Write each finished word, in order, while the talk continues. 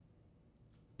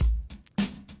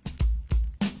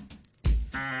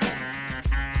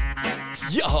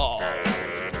Yo,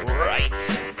 right.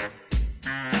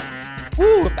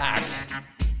 Woo, we're back.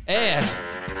 And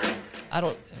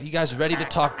you guys ready to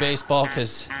talk baseball?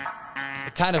 Because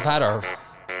we kind of had our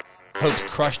hopes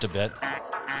crushed a bit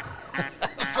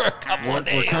for a couple of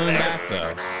days. We're coming back,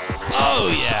 though. Oh,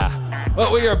 yeah.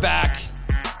 But we are back.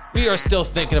 We are still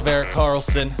thinking of Eric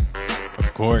Carlson.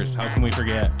 Of course. How can we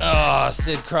forget? Oh,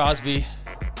 Sid Crosby.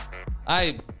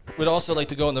 I would also like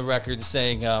to go on the record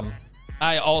saying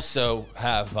I also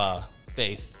have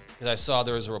faith, because I saw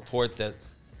there was a report that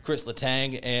Chris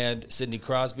Letang and Sidney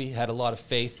Crosby had a lot of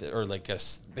faith, or like a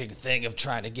big thing of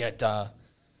trying to get they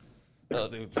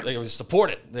were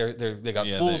supported. They got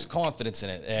full confidence in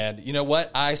it, and you know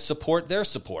what? I support their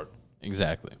support.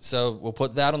 Exactly. So we'll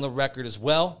put that on the record as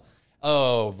well.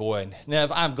 Oh boy,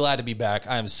 Nev, I'm glad to be back.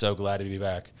 I am so glad to be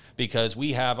back, because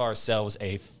we have ourselves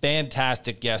a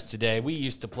fantastic guest today. We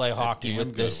used to play hockey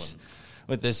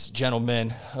with this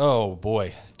gentleman. Oh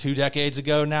boy, 2 decades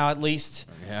ago now at least.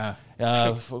 Yeah.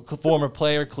 Former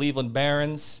player, Cleveland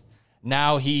Barons.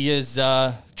 Now he is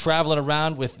traveling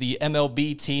around with the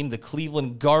MLB team, the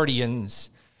Cleveland Guardians,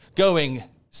 going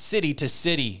city to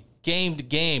city, game to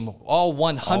game, all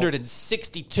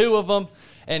 162 of them.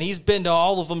 And he's been to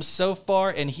all of them so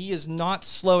far, and he is not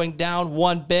slowing down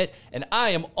one bit. And I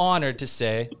am honored to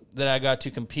say that I got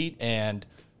to compete and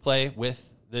play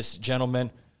with this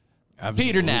gentleman, Absolutely.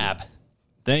 Peter Knab.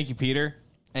 Thank you, Peter.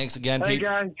 Thanks again, Hey Pete.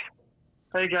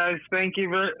 Hey guys, thank you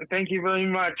very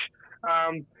much.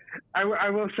 I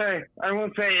will say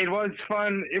it was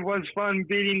fun. It was fun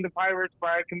beating the Pirates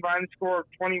by a combined score of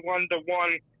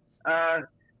 21-1.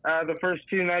 The first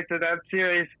 2 nights of that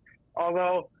series.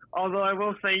 Although I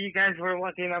will say you guys were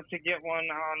lucky enough to get one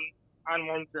on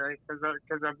Wednesday, because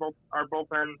our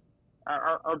bullpen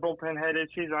had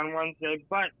issues on Wednesday,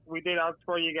 but we did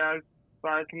outscore you guys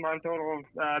by a combined total of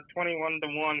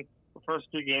 21-1 the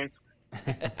first 2 games.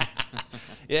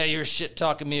 Yeah, you were shit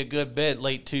talking me a good bit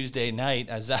late Tuesday night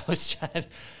as I was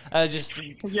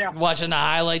watching the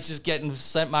highlights, just getting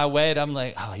sent my way, and I'm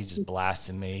like, oh, he's just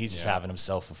blasting me. He's just having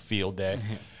himself a field day.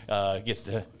 Gets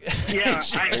to. Yeah.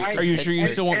 Are you sure you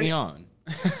still want me on?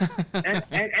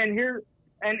 and here's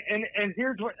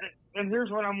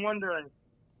what I'm wondering: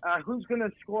 who's going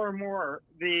to score more,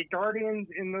 the Guardians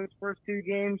in those first 2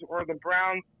 games, or the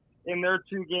Browns in their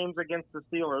 2 games against the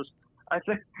Steelers? I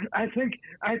think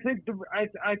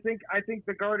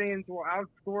the Guardians will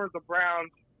outscore the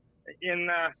Browns in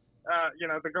the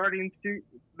Guardians the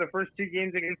first 2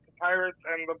 games against the Pirates,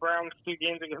 and the Browns 2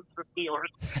 games against the Steelers.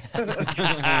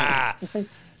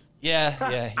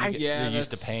 You're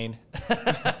used to pain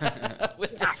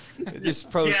with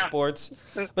just pro sports.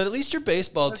 But at least your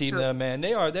baseball team, though, man,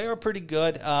 they are pretty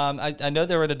good. I know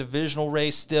they're in a divisional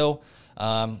race still.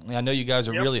 I know you guys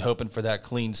are really hoping for that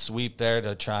clean sweep there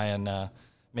to try and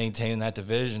maintain that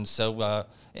division. So,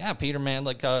 Peter, man,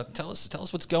 tell us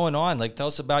what's going on. Tell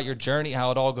us about your journey, how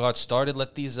it all got started.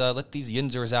 Let these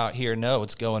Yinzers out here know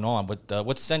what's going on.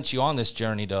 What sent you on this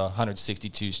journey to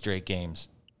 162 straight games?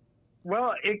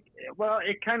 Well, it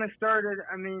kind of started.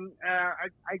 I mean, I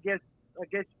guess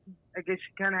you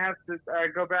kind of have to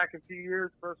go back a few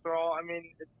years. First of all, I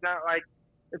mean, it's not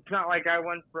like I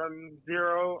went from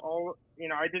zero.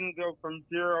 I didn't go from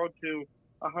 0 to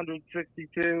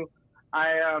 162.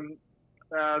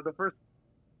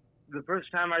 The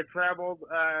first time I traveled.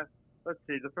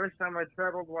 The first time I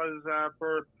traveled was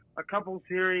for a couple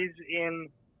series in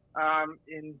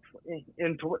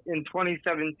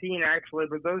 2017, actually,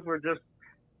 but those were just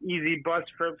easy bus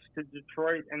trips to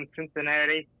Detroit and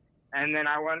Cincinnati, and then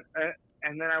I went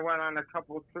on a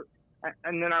couple.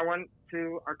 And then I went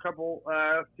to a couple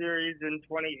series in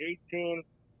 2018,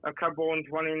 a couple in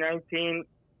 2019,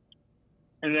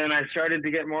 and then I started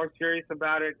to get more serious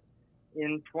about it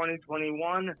in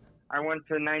 2021. I went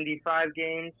to 95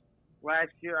 games.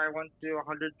 Last year I went to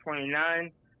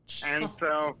 129, and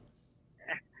so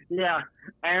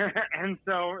and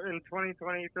so in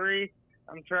 2023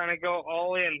 I'm trying to go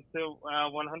all in to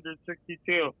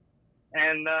 162.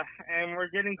 And we're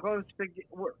getting close to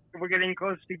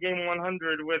game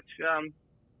 100, which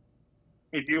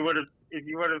if you would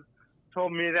have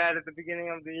told me that at the beginning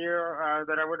of the year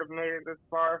that I would have made it this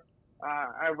far,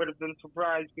 I would have been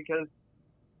surprised, because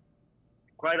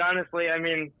quite honestly, I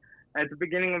mean, at the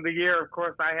beginning of the year, of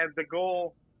course, I had the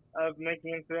goal of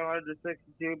making it to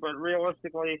 162, but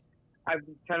realistically, I was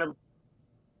kind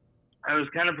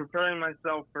of preparing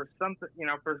myself for something,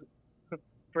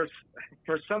 for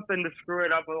something to screw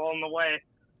it up along the way,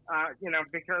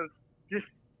 because just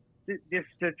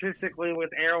statistically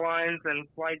with airlines and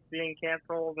flights being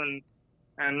canceled and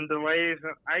delays,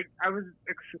 I was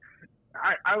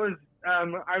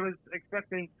I was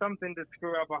expecting something to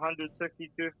screw up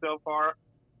 162 so far,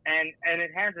 and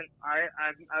it hasn't.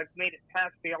 I've made it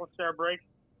past the All-Star break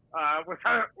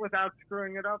without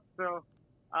screwing it up. So,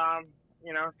 so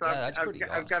that's pretty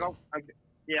awesome.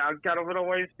 I've got a little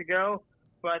ways to go,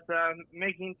 but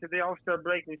making to the All-Star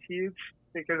break was huge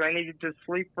because I needed to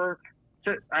sleep for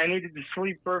a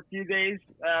few days.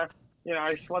 I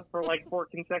slept for like 4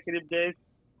 consecutive days.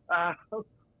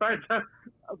 But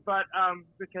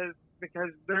because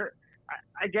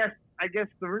I guess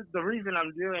the reason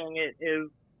I'm doing it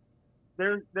is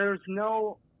there's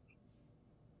no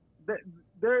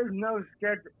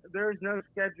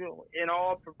schedule in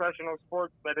all professional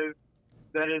sports that is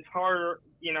harder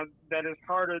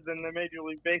than the Major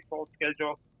League Baseball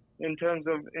schedule in terms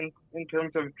of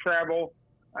travel,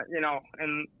 and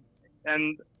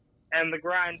the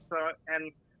grind. So,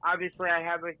 and obviously I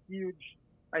have a huge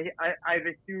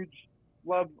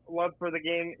love for the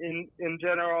game in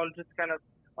general, and just kind of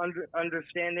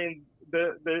understanding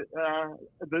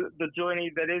the journey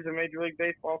that is a Major League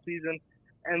Baseball season,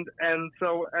 and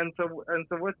so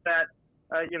with that,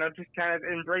 just kind of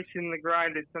embracing the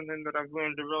grind is something that I've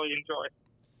learned to really enjoy.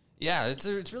 Yeah,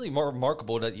 it's really more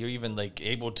remarkable that you're even like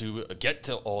able to get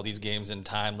to all these games in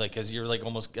time, like, because you're like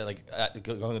almost like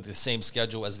going with the same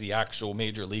schedule as the actual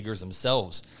major leaguers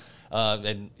themselves.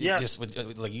 And just with,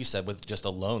 like you said, with just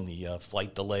alone the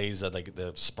flight delays, like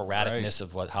the sporadicness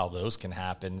of how those can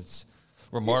happen, it's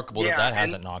remarkable that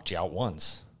hasn't knocked you out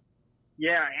once.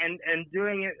 Yeah, and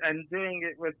doing it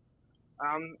with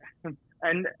and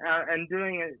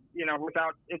doing it,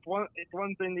 without it's one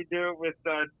thing to do it with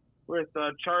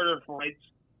charter flights,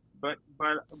 but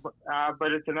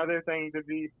it's another thing to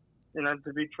be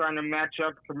trying to match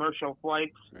up commercial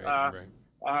flights,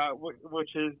 which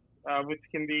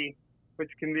can be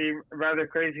rather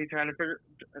crazy trying to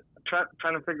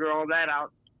figure all that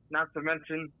out. Not to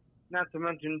mention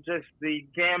just the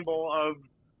gamble of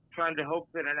trying to hope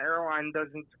that an airline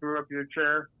doesn't screw up your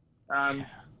chair. And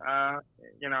by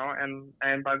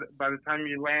the time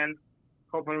you land,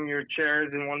 hoping your chair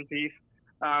is in one piece.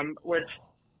 Which,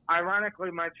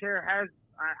 ironically, my chair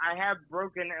I have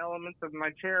broken elements of my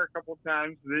chair a couple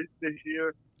times this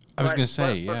year. I was going to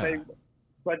say,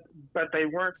 But they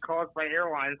weren't caused by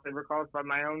airlines; they were caused by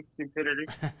my own stupidity.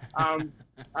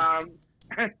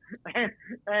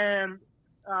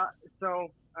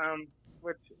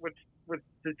 Which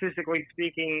statistically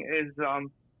speaking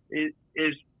is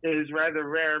rather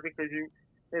rare, because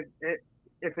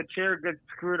if a chair gets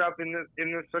screwed up in this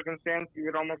circumstance, you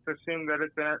would almost assume that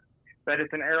it's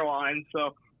an airline.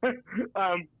 So,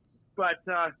 but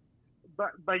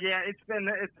yeah, it's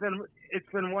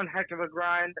been one heck of a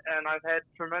grind, and I've had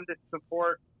tremendous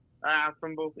support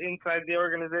from both inside the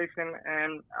organization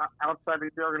and outside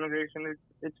of the organization.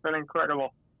 It's been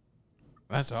incredible.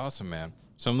 That's awesome, man.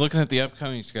 So I'm looking at the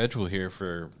upcoming schedule here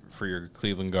for your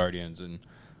Cleveland Guardians, and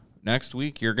next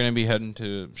week you're going to be heading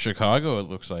to Chicago, it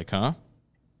looks like, huh?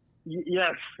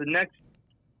 Yes, the next.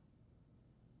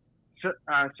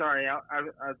 Sorry,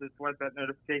 I'll just let that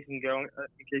notification go in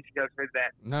case you guys heard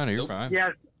that. No, you're fine.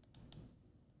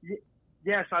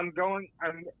 Yes, I'm going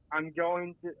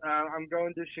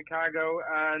to Chicago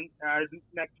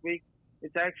next week.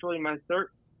 It's actually my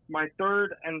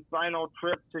third and final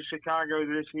trip to Chicago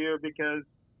this year, because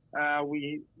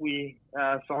we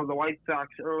saw the White Sox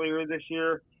earlier this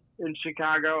year in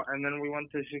Chicago, and then we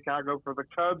went to Chicago for the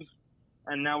Cubs,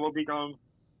 and now we'll be going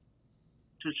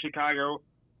to Chicago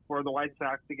for the White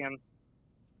Sox again.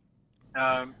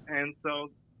 And so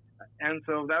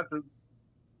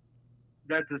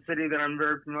that's a city that I'm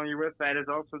very familiar with. That is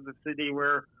also the city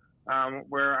where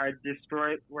I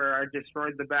destroyed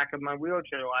the back of my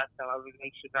wheelchair last time I was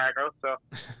in Chicago. So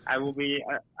I will be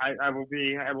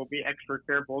extra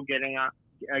careful getting off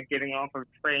of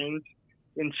trains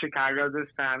in Chicago this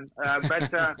time. But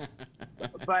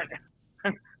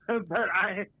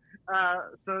I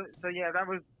so yeah, that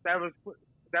was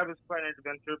quite an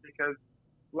adventure, because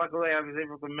luckily I was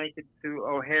able to make it to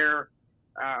O'Hare.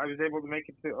 I was able to make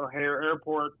it to O'Hare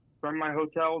Airport from my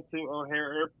hotel to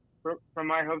O'Hare from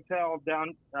my hotel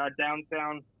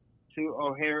downtown to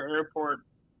O'Hare Airport,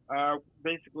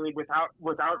 basically without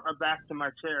a back to my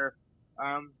chair.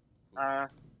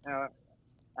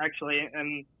 Actually,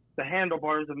 and the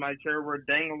handlebars of my chair were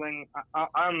dangling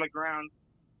on the ground.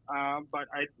 But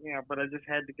I just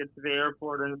had to get to the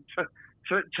airport and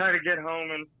try to get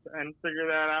home and figure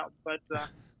that out. But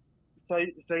so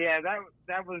yeah,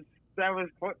 that was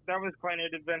quite an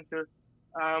adventure.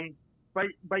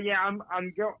 But yeah,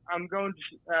 I'm going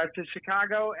to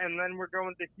Chicago, and then we're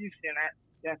going to Houston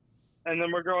and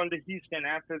then we're going to Houston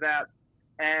after that.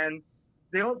 And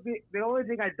the only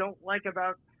thing I don't like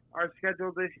about our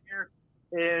schedule this year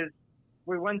is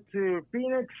we went to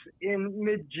Phoenix in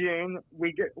mid-June.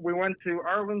 We went to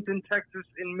Arlington, Texas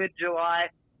in mid-July,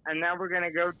 and now we're going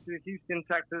to go to Houston,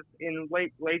 Texas in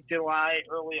late July,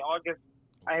 early August.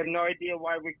 I have no idea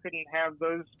why we couldn't have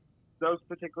those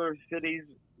particular cities,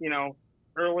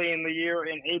 early in the year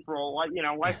in April.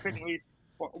 Why couldn't we?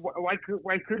 Why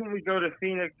couldn't we go to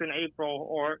Phoenix in April,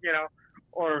 or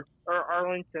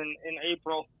Arlington in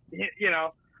April?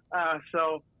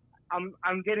 So I'm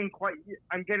getting quite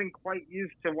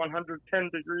used to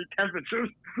 110-degree temperatures.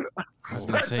 I was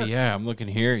gonna say, yeah, I'm looking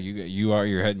here.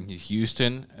 You're heading to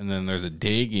Houston, and then there's a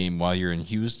day game while you're in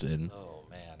Houston. Oh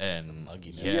man, and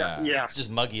mugginess. Yeah, it's just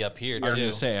muggy up here too. I was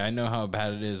gonna say, I know how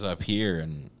bad it is up here,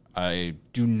 and I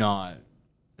do not.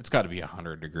 It's got to be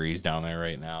 100 degrees down there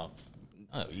right now.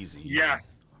 Oh, easy. Yeah.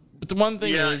 But the one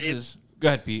thing is go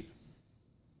ahead, Pete.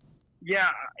 Yeah.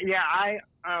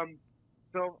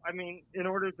 So I mean, in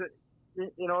order to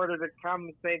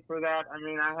compensate for that, I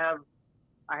mean, I have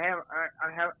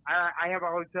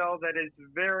a hotel that is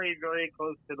very, very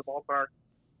close to the ballpark,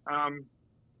 and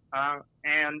I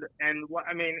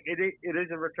mean, it is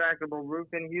a retractable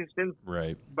roof in Houston,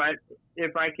 right? But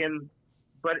if I can,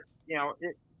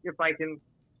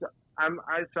 I'm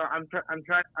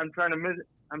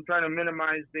trying to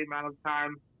minimize the amount of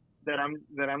time that I'm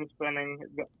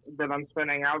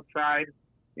spending outside,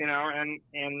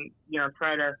 and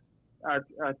try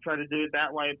to do it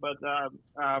that way. But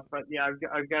yeah,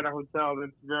 I've got a hotel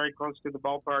that's very close to the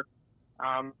ballpark.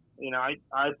 I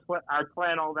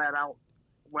plan all that out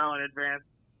well in advance,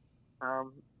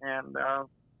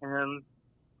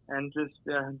 and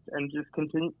just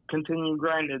continue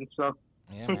grinding. So.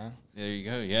 Yeah, man. There you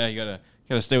go. Yeah, you gotta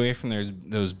stay away from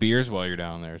those beers while you're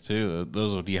down there too.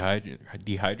 Those will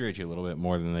dehydrate you a little bit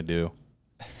more than they do.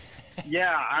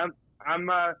 Yeah, I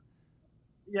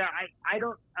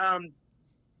don't.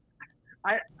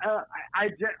 I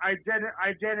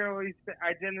generally stay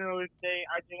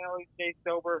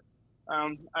sober. I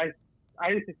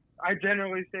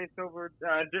generally stay sober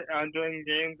during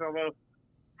games, although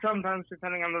sometimes,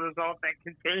 depending on the result, that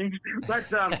can change.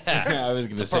 But I was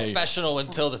going to say, professional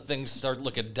until the things start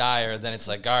looking dire. Then it's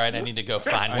like, all right, I need to go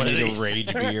find one of these. I need a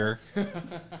rage beer.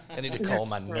 I need to calm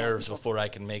my nerves before I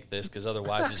can make this, because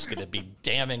otherwise it's going to be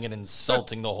damning and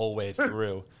insulting the whole way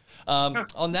through.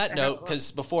 On that note,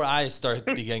 because before I start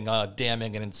being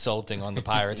damning and insulting on the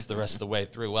Pirates the rest of the way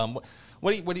through,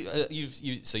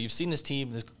 you've seen this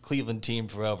team, this Cleveland team,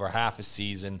 for over half a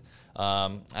season.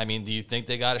 I mean, do you think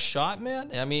they got a shot,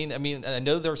 man? I mean, I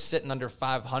know they're sitting under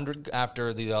 500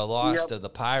 after the loss to the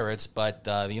Pirates, but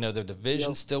their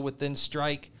division's still within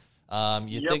strike.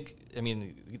 You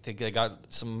think they got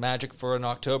some magic for an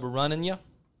October run in you?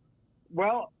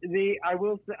 Well, I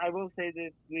will say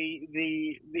this: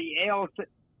 the AL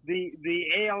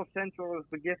Central is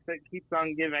the gift that keeps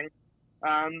on giving,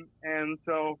 and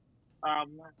so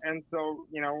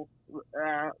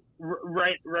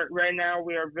right now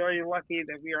we are very lucky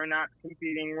that we are not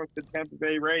competing with the Tampa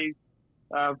Bay Rays,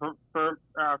 for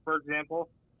example.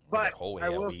 But I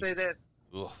will say this: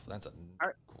 that's a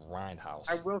grindhouse.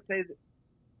 I will say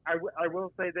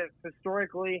that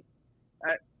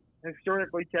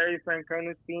historically, Terry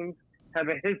Francona's teams have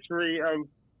a history of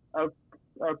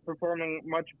performing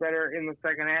much better in the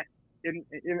second half in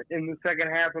the second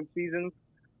half of seasons.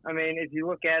 I mean, if you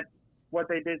look at what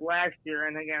they did last year,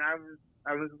 and again,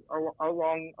 I was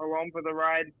along for the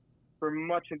ride for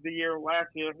much of the year last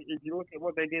year. If you look at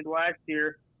what they did last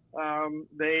year,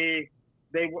 they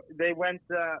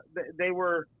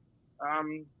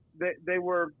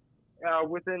were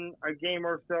within a game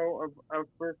or so of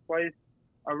first place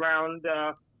around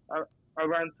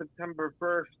September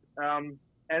 1st, and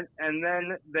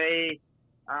then they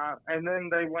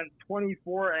went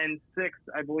 24-6,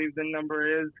 I believe the number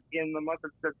is, in the month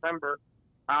of September,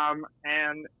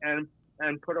 and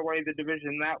put away the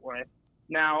division that way.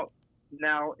 Now,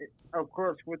 of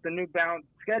course, with the new balanced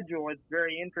schedule, it's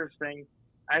very interesting.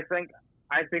 I think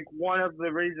one of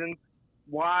the reasons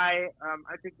why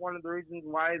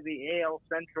the AL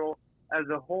Central as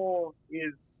a whole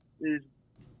is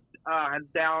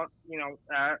down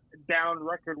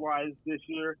record-wise this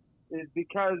year is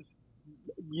because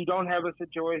you don't have a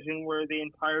situation where the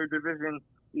entire division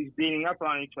is beating up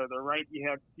on each other, right? You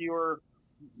have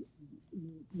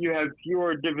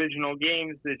fewer divisional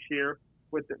games this year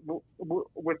with the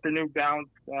new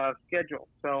balanced schedule.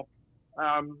 So,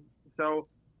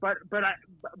 but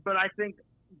I think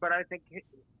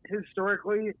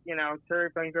historically,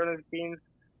 Terry Francona's teams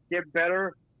get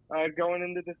better going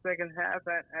into the second half,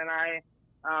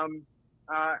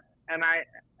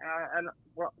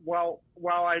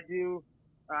 while I do,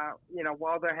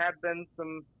 while there have been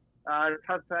some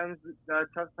tough times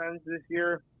this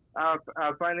year,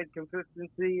 finding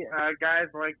consistency, guys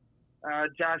like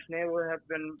Josh Naylor have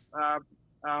been.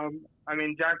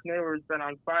 Josh Naylor has been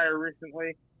on fire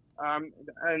recently,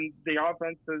 and the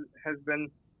offense has been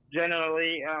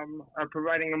generally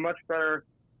providing a much better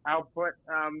output.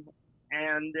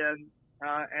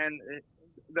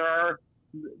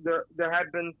 There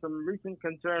have been some recent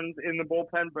concerns in the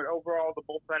bullpen, but overall the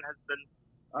bullpen has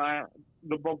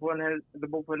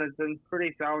been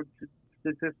pretty solid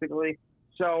statistically.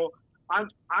 So I'm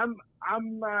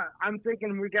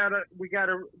thinking we got a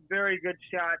very good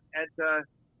shot at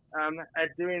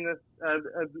doing this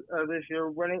this year,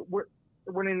 winning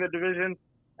the division,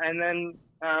 and then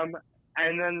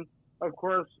of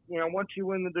course, once you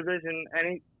win the division,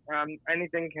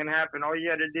 anything can happen. All you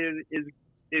got to do is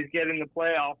get in the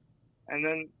playoffs, and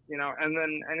then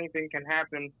anything can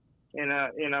happen in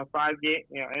a 5-game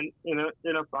in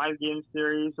a 5-game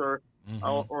series or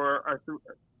a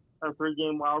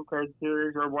 3-game wild card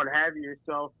series or what have you.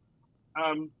 So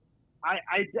I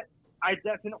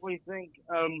definitely think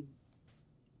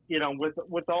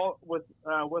with all the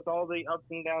ups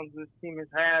and downs this team has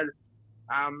had,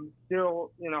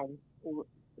 still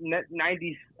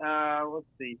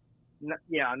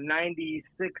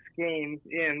 96 games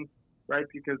in, right?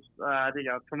 Because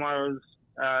tomorrow's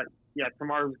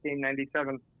game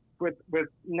 97. With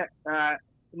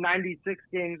 96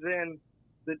 games in,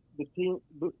 the team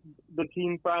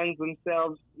finds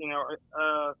themselves with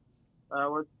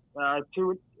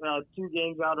two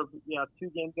games out of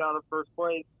first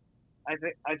place. I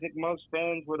think most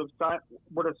fans would have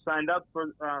signed up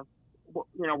for that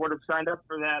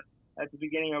at the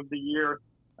beginning of the year,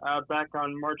 back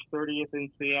on March 30th in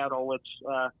Seattle,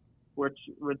 which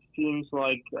seems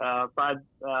like 5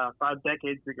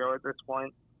 decades ago at this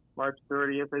point. March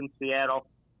 30th in Seattle.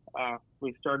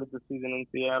 We started the season in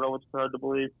Seattle, which is hard to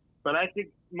believe. But I think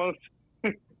most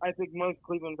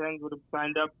Cleveland fans would have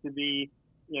signed up to be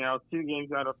 2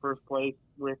 games out of first place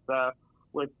with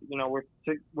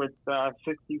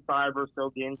 65 or so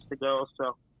games to go.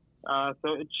 So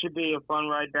it should be a fun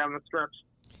ride down the stretch.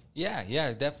 Yeah,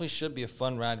 it definitely should be a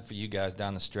fun ride for you guys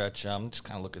down the stretch. I'm just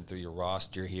kind of looking through your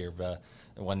roster here, but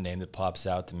one name that pops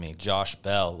out to me, Josh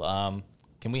Bell.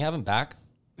 Can we have him back?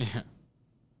 Yeah.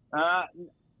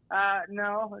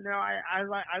 No. I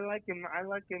like him. I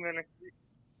like him in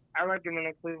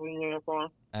a Cleveland uniform.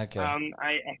 Okay.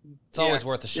 It's always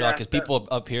worth a shot because people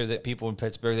up here, people in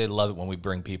Pittsburgh, they love it when we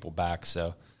bring people back.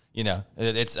 So,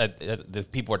 it's the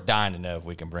people are dying to know if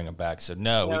we can bring him back. So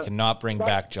no, we cannot bring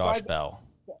back Josh Bell.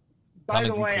 By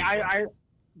the way, I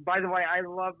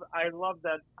love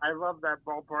that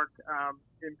ballpark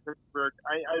in Pittsburgh.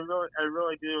 I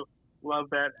really do love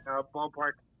that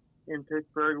ballpark in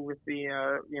Pittsburgh with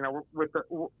the with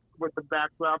the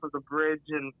backdrop of the bridge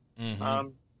and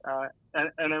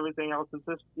everything else. It's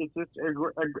just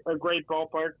a great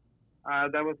ballpark.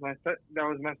 That was my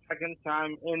second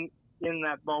time in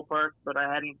that ballpark, but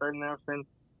I hadn't been there since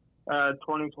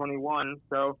 2021.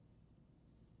 So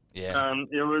yeah,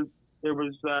 it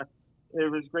was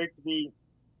great to be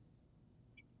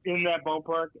in that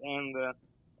ballpark, and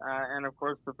of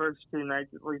course the first 2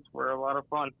 nights at least were a lot of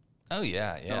fun. Oh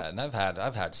yeah, and I've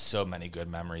had so many good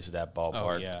memories of that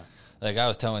ballpark. Oh yeah, like I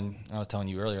was telling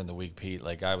you earlier in the week, Pete.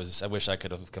 Like I wish I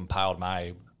could have compiled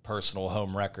my personal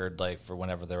home record, like for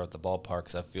whenever they're at the ballpark.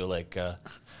 Cause I feel like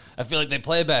they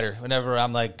play better whenever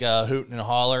I'm like hooting and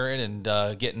hollering and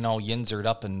getting all yinzered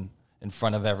up in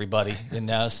front of everybody,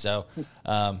 So.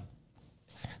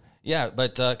 Yeah,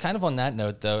 but kind of on that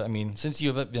note, though, I mean, since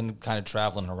you've been kind of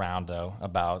traveling around, though,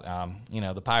 about,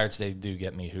 the Pirates, they do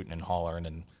get me hooting and hollering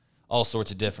in all sorts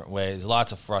of different ways,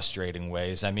 lots of frustrating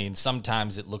ways. I mean,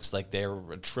 sometimes it looks like they're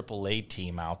a AAA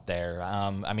team out there.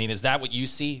 I mean, is that what you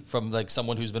see from, like,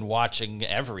 someone who's been watching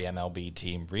every MLB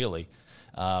team, really?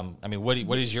 I mean,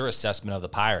 what is your assessment of the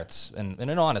Pirates in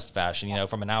an honest fashion,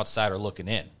 from an outsider looking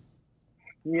in?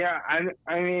 Yeah,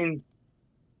 I mean,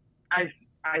 I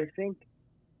think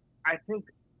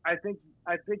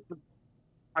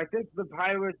the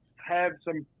Pirates have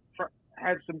some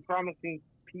promising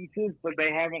pieces, but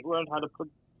they haven't learned how to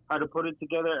put it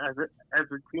together as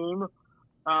a team.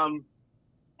 And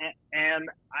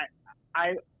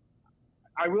I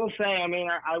will say, I mean,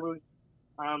 I was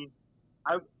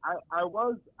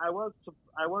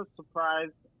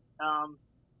surprised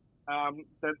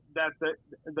that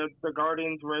the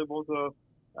Guardians were able to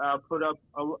put up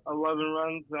 11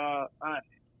 runs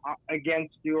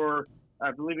against your, I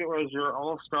believe it was your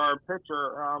all-star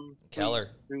pitcher,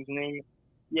 Keller. Whose name?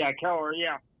 Yeah, Keller.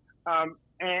 Yeah.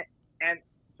 And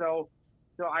so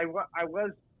I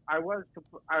was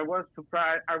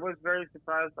surprised. I was very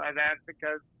surprised by that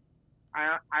because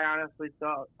I honestly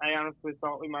thought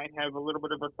we might have a little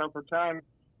bit of a tougher time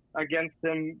against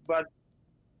him. But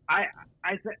I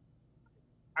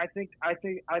think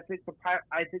the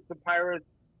Pirates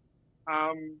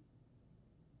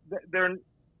they're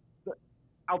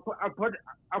I'll put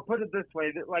it this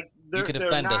way, like you can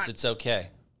offend us, it's okay.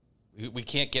 We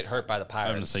can't get hurt by the Pirates.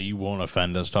 I'm going to say you won't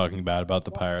offend us talking bad about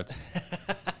the Pirates.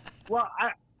 Well,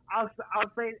 I'll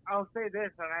say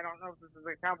this, and I don't know if this is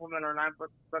a compliment or not,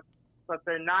 but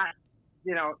they're not.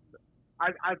 You know,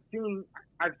 I've seen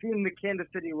the Kansas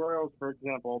City Royals, for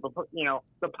example.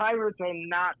 The Pirates are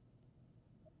not.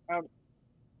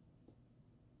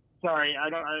 Sorry, I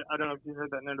don't know if you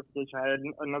heard that notification. I had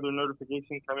another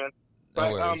notification come in. But,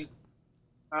 no worries.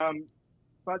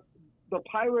 But the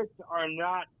Pirates are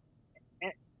not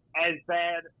as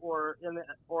bad or in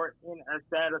as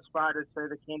bad a spot as, say,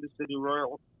 the Kansas City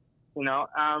Royals. You know,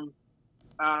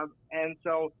 and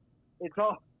so it's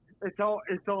all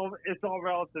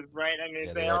relative, right? I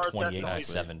mean, they are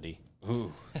 28-70.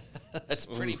 Ooh, that's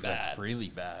pretty bad. That's really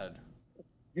bad.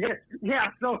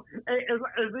 Yeah. So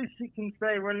at least you can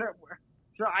say we're not.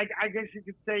 So I guess you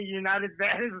could say you're not as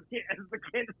bad as the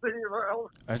Kansas City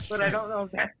Royals, but I don't know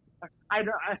if that. I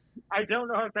don't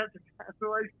know if that's a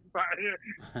cancellation prize.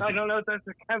 I don't know if that's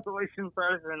a cancellation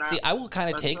prize or not. See, I will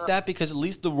kind of take that because at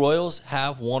least the Royals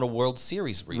have won a World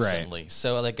Series recently. Right.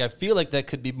 So, I feel like that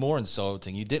could be more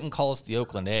insulting. You didn't call us the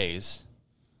Oakland A's.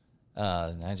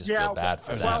 I just feel bad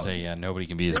for that. I was going to say, nobody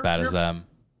can be as bad as them.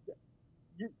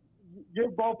 Your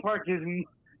ballpark is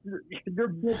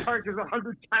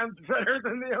 100 times better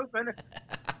than the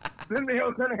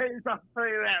Oakland A's. I'll tell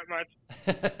you that much.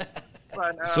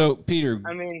 But, so, Peter,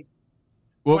 I mean,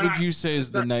 what would you say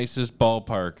is the nicest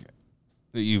ballpark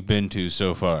that you've been to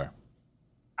so far?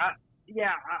 I've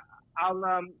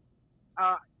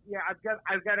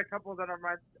got a couple that are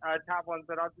my top ones,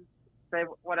 but I'll just say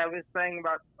what I was saying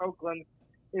about Oakland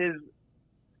is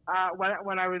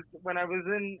when I was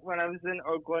in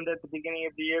Oakland at the beginning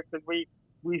of the year, because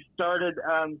we started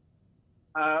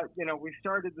we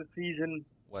started the season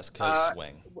West Coast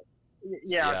swing.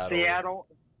 Yeah,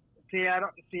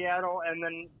 Seattle, and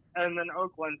then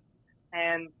Oakland,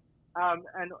 and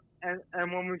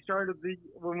when we started the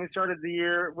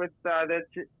year with that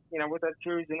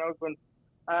series in Oakland,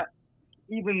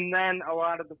 even then a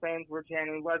lot of the fans were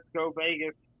chanting "Let's go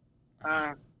Vegas."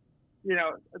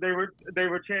 They were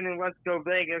chanting "Let's go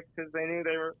Vegas" because they knew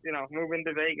they were moving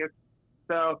to Vegas.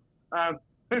 So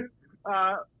it's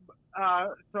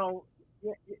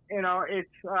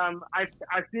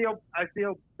I feel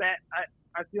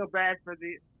bad for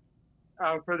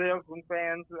the Oakland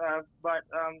fans, but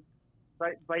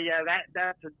yeah,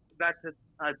 that's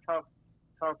a tough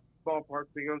ballpark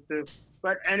to go to.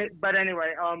 But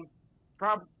anyway,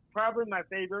 probably my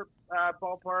favorite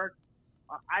ballpark.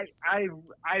 I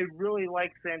really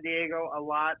like San Diego a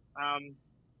lot.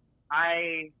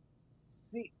 I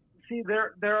see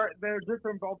there are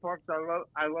different ballparks I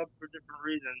love for different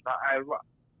reasons.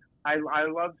 I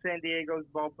love San Diego's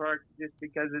ballpark just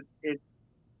because it's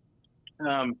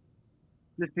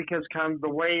just because kind of the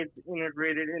way it's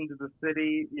integrated into the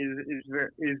city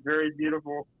is very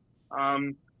beautiful.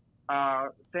 Same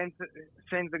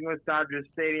thing with Dodger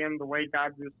Stadium. The way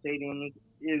Dodger Stadium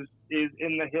is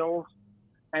in the hills,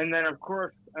 and then of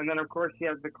course you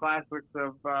have the classics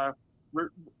of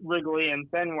Wrigley and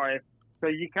Fenway. So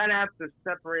you kind of have to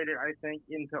separate it, I think,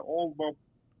 into old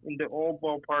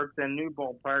ballparks and new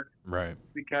ballparks, right?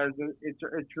 Because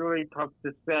it's really tough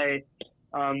to say.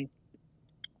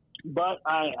 But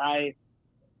I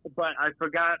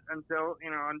forgot until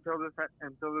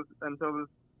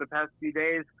the past few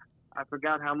days, I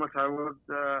forgot how much I loved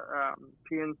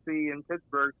PNC in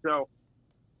Pittsburgh. So,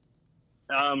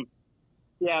 there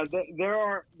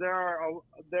are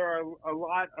a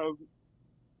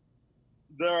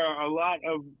lot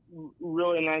of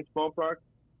really nice ballparks.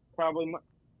 Probably,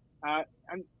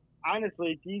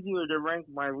 honestly, it's easier to rank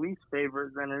my least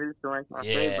favorite than it is to rank my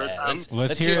favorite.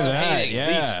 Let's hear some that. Hating.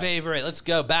 Yeah. Least favorite. Let's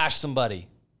go bash somebody.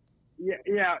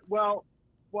 Yeah. Well,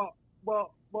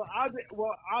 obviously,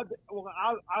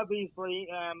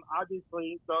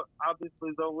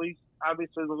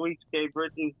 the least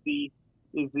favorite is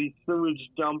the sewage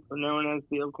dump known as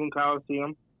the Oakland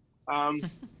Coliseum,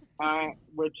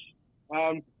 which,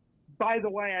 by the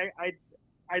way, I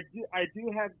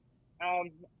do have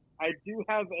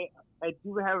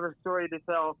a story to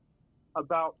tell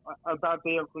about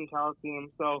the Oakland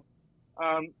Coliseum. So,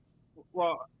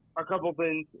 a couple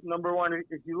things. Number one,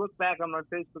 if you look back on my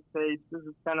Facebook page, this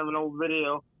is kind of an old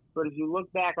video, but if you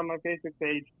look back on my Facebook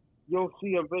page, you'll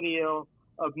see a video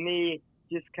of me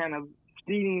just kind of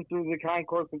speeding through the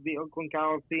concourse of the Oakland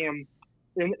Coliseum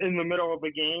in the middle of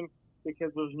a game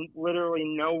because there's literally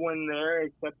no one there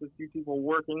except a few people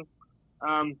working.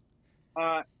 And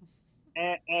I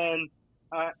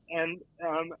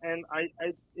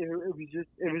it was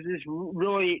just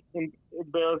really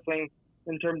embarrassing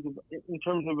in terms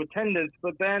of attendance.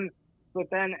 But then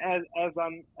as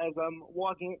I'm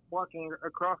walking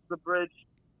across the bridge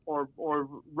or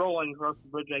rolling across the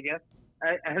bridge, I guess,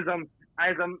 as I'm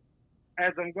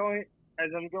going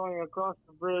across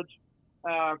the bridge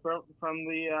from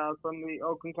the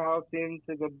Oakland Coliseum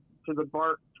to the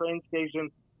BART train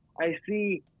station, I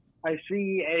see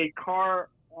a car.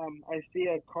 I see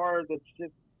a car that's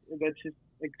just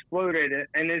exploded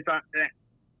and is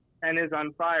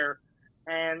on fire.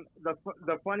 And the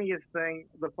funniest thing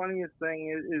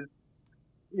is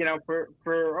you know,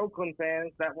 for Oakland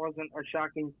fans, that wasn't a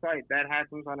shocking sight. That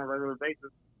happens on a regular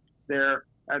basis there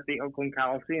at the Oakland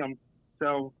Coliseum.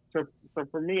 So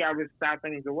for me, I was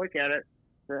stopping to look at it.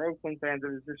 For Oakland fans,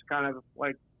 it was just kind of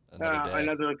like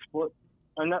another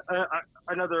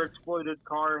exploded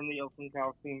car in the Oakland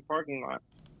Coliseum parking lot.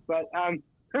 But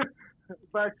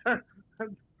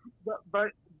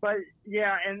but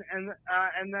yeah, and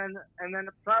then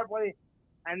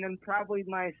probably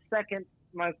my second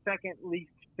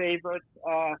least favorite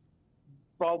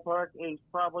ballpark is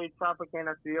probably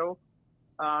Tropicana Field.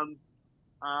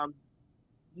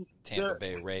 Tampa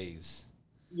Bay Rays.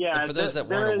 Yeah. And for those that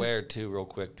weren't aware, too, real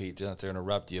quick, Pete, not to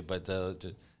interrupt you, but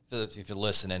if you're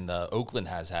listening, Oakland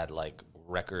has had like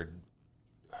record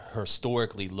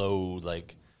historically low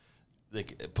like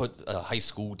put a high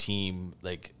school team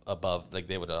like above, like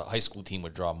a high school team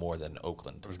would draw more than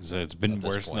Oakland. It's been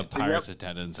worse than the Pirates'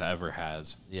 attendance ever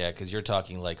has. Yeah, because you're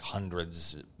talking like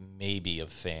hundreds, maybe,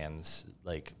 of fans,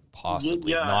 like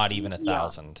possibly not even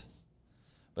 1,000.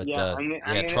 But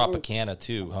Tropicana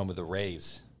too, home of the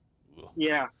Rays.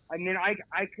 Yeah, I mean, I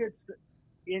could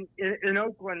in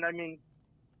Oakland. I mean,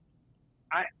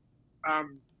 I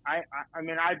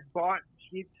bought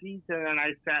cheap seats and then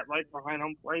I sat right behind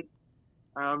home plate.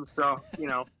 So you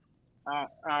know,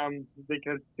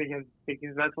 because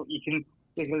that's what you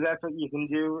can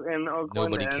do in Oakland.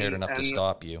 Nobody cared enough to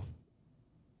stop you.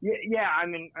 Yeah. I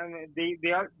mean, the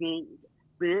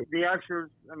ushers.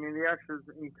 I mean, the ushers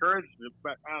encouraged it,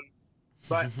 but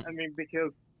I mean,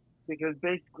 because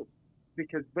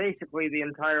basically the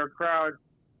entire crowd.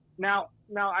 Now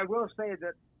I will say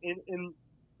that in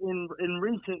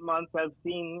recent months I've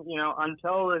seen, you know, on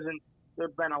television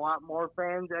there've been a lot more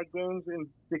fans at games, and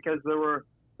because there was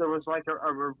like a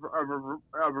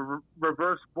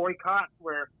reverse boycott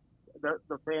where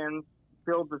the fans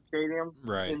filled the stadium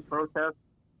in protest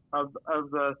of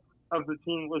the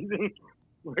team losing,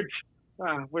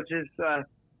 which is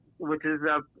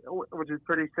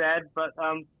pretty sad, but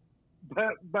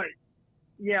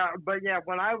yeah,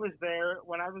 when I was there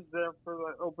for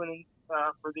the opening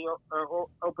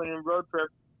opening road trip,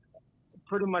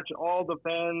 pretty much all the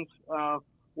fans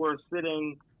were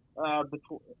sitting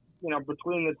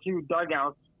between the two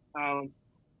dugouts,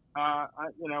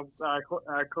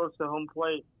 close to home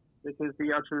plate, because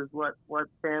the ushers let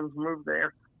fans move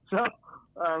there. So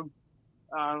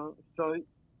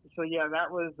yeah, that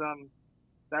was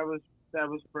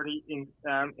pretty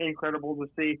incredible to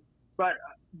see. But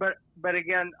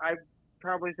again, I'd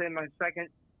probably say my second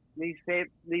least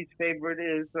favorite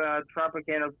is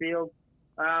Tropicana Field,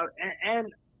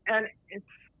 and it's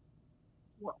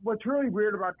what's really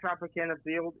weird about Tropicana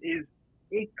Field is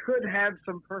it could have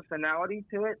some personality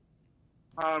to it.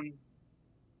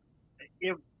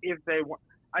 If they want,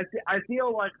 I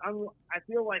feel like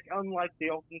unlike the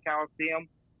Oakland Coliseum,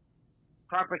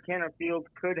 Tropicana Field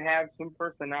could have some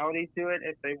personality to it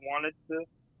if they wanted to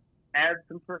add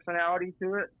some personality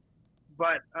to it,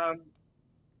 but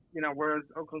whereas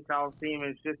Oakland Coliseum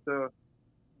is just a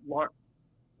large,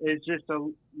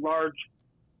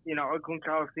 Oakland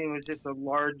Coliseum is just a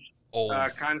large old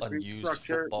concrete unused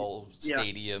structure. Football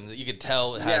stadium that you can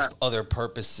tell it has other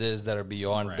purposes that are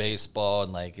beyond baseball,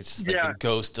 and like it's just like the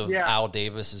ghost of Al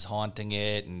Davis is haunting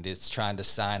it, and it's trying to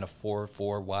sign a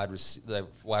 4.4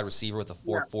 wide receiver with a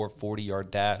 4.4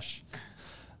 40-yard dash.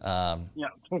 But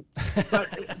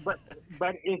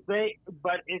if they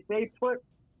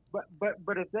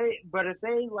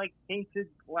like painted,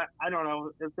 I don't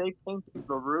know, if they painted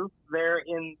the roof there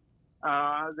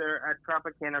there at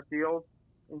Tropicana Field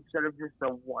instead of just a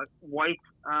white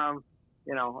a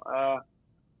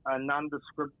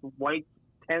nondescript white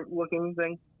tent looking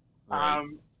thing,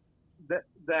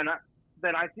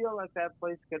 then I feel like that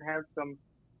place could have some,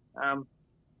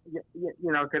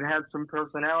 could have some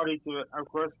personality to it. Of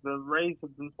course, the Rays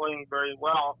have been playing very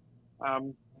well,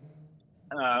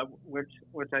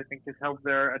 which I think has helped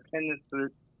their attendance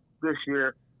this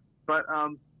year. But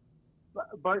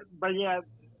yeah,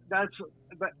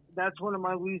 that's one of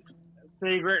my least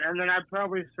favorite. And then I'd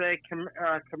probably say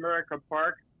Comerica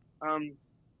Park.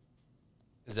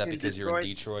 Is that because you're in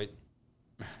Detroit?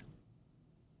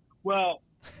 Well,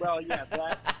 yeah,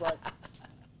 that,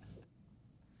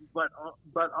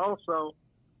 but also,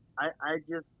 I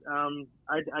just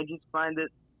find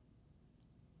it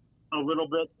a little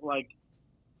bit like,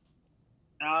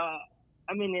 I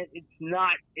mean, it's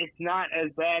not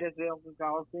as bad as the Oakland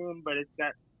Coliseum, but it's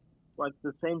got like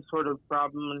the same sort of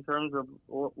problem in terms of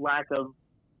lack of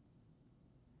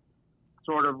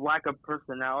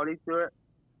personality to it.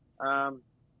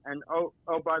 And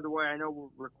by the way, I know we're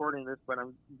recording this, but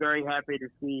I'm very happy to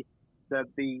see that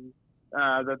the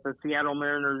Seattle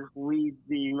Mariners lead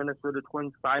the Minnesota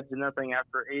Twins 5-0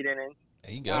 after 8 innings.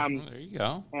 There you go. There you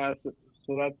go.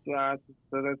 So that's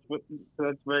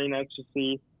very nice to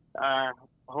see.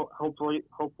 Hopefully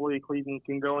Cleveland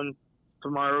can go in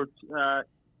tomorrow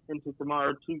into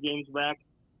tomorrow 2 games back.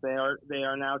 They are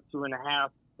now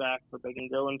 2.5 back, but they can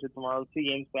go into tomorrow 2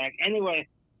 games back. Anyway,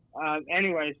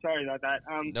 sorry about that.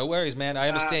 No worries, man. I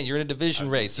understand. You're in a division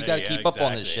race. You got to keep up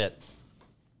on this shit.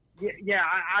 Yeah,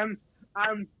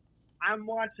 I'm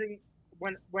watching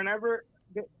whenever,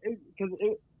 because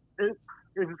it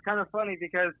was kind of funny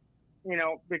because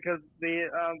the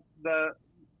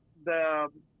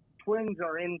Twins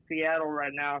are in Seattle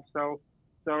right now, so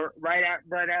right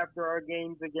after our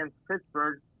games against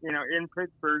Pittsburgh, in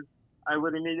Pittsburgh, I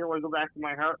would immediately go back to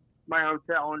my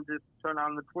hotel and just turn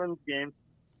on the Twins game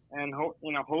and hope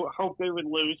they would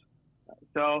lose.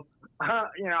 So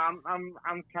I'm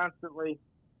constantly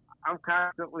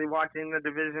watching the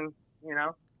division,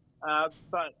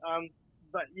 but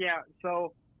yeah,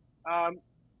 so I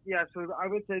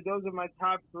would say those are my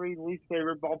top 3 least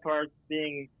favorite ballparks,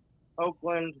 being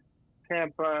Oakland,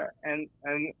 Tampa, and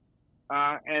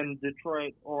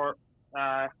Detroit. Or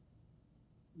I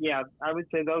would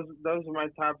say those are my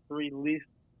top 3 least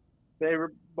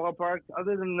favorite ballparks.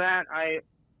 Other than that, I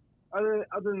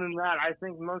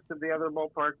think most of the other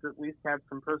ballparks at least have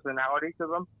some personality to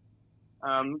them.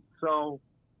 So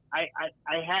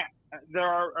there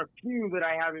are a few that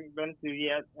I haven't been to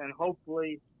yet, and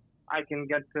hopefully I can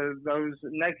get to those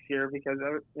next year because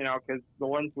the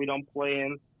ones we don't play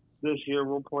in this year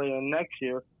we'll play in next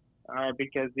year,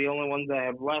 because the only ones I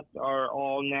have left are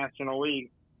all National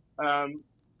League.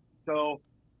 So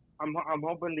I'm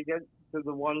hoping to get to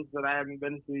the ones that I haven't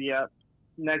been to yet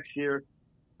next year.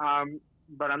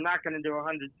 But I'm not going to do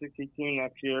 162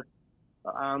 next year,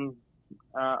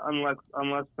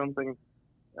 unless something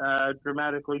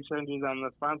dramatically changes on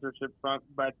the sponsorship front.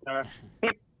 But I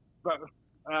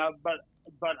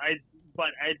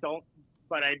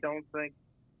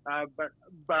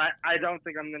don't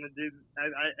think I'm going to do.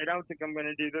 I don't think I'm going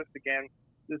to do this again.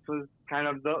 This was kind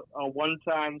of a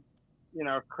one-time,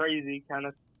 crazy kind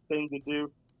of thing to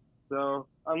do. So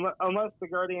unless the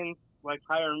Guardians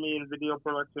hire me in video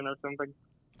production or something.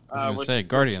 I was going to say,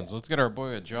 Guardians, let's get our boy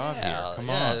a job here. Come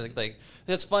on.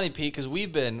 That's funny, Pete, because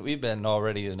we've been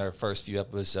already in our first few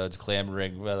episodes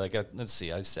clamoring. Let's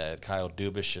see, I said Kyle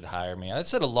Dubas should hire me. I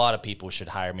said a lot of people should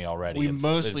hire me already. We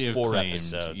mostly have 4 claimed,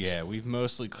 episodes. Yeah, we've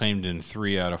mostly claimed in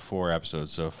 3 out of 4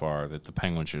 episodes so far that the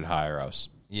Penguins should hire us.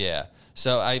 Yeah.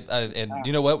 So and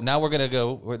you know what? Now we're gonna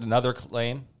go with another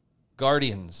claim.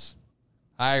 Guardians,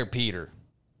 hire Peter.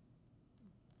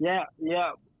 Yeah.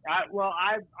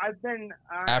 I've been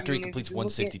after he completes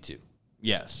 162.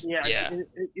 Yes. Yeah.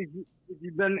 If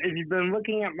you've been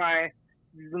looking at my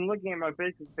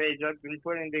Facebook page, I've been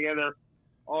putting together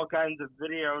all kinds of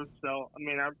videos. So I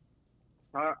mean,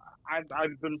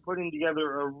 I've been putting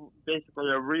together basically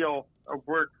a reel of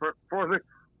work for the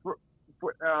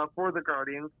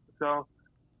Guardians. So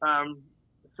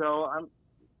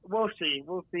we'll see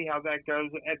how that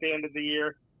goes at the end of the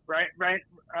year. Right.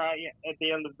 At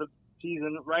the end of the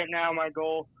season. Right now, my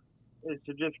goal is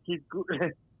to just keep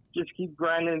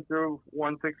grinding through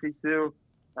 162.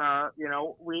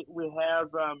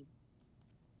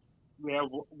 We have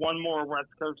one more West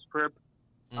Coast trip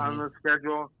on the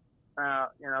schedule.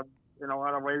 In a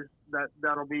lot of ways,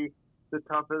 that'll be the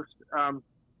toughest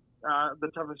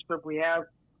trip we have.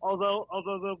 Although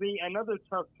there'll be another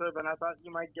tough trip, and I thought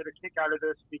you might get a kick out of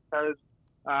this because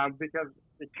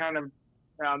it kind of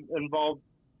involved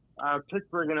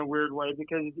Pittsburgh in a weird way.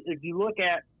 Because if you look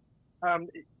at our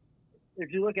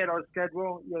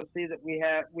schedule, you'll see that we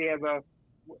have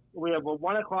we have a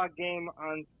 1:00 game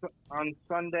on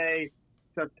Sunday,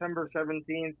 September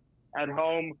 17th at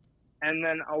home, and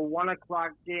then a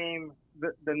 1:00 game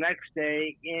the next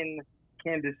day in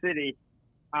Kansas City.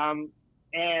 And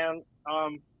the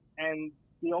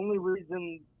only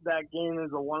reason that game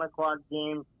is a 1:00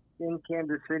 game in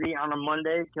Kansas City on a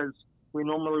Monday, because we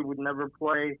normally would never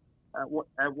play at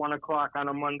 1:00 on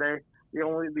a Monday. The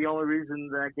only reason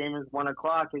that game is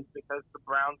 1:00 is because the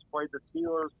Browns played the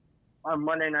Steelers on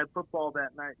Monday Night Football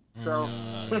that night. So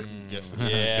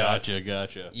yeah,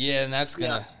 gotcha. Yeah, and that's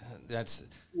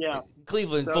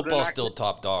Cleveland so football's still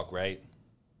top dog, right?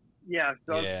 Yeah.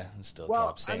 So, yeah, it's still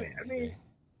top. Same. I mean,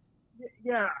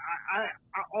 yeah.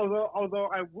 Although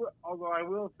I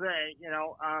will say,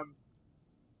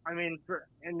 I mean, for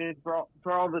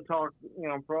all the talk,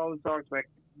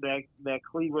 that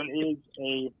Cleveland is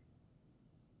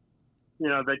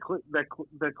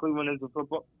that Cleveland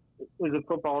is a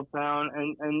football town,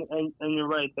 and you're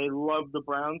right, they love the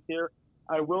Browns here.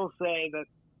 I will say that,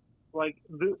 like,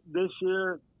 this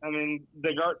year, I mean,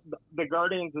 the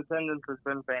Guardians' attendance has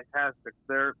been fantastic.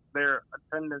 Their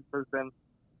attendance has been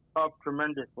up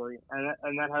tremendously,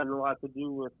 and that has a lot to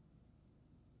do with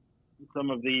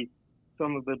some of the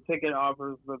ticket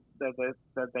offers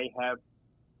that they have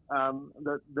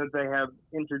that they have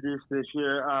introduced this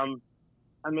year. I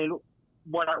mean,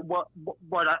 what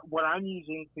I'm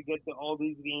using to get to all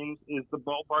these games is the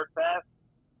ballpark pass,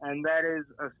 and that is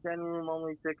a standing room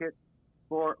only ticket,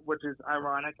 which is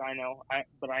ironic, I know,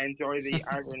 but I enjoy the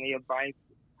irony of buying.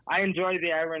 I enjoy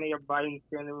the irony of buying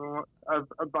standing room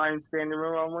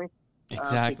only.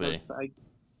 Exactly.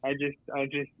 I just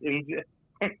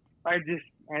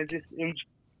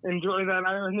enjoy that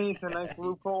irony. It's a nice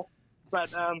loophole.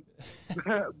 But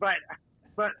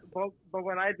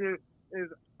what I do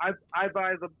is I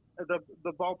buy the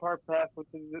ballpark pass,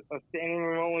 which is a standing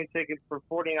room only ticket for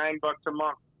 $49 a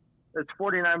month. It's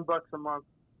 $49 a month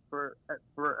for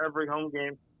every home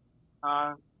game,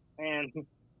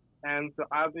 and so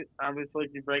obviously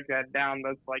if you break that down,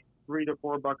 that's like $3 to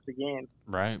 $4 a game.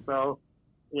 Right. So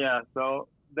yeah, so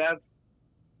that's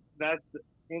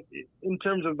in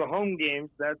terms of the home games.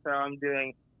 That's how I'm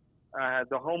doing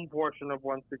the home portion of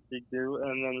 162,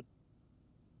 and then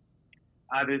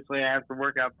obviously I have to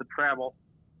work out the travel.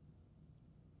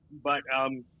 But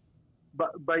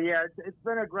yeah, it's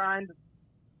been a grind.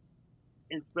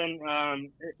 It's been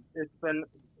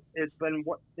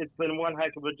one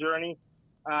heck of a journey,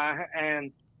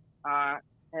 and I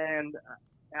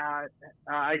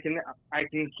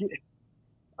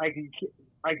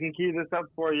can key this up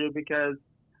for you because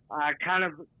kind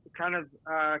of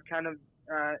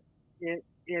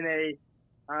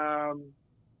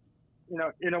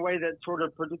in a way that sort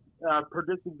of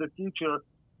predicted the future.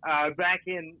 Back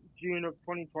in June of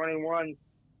 2021,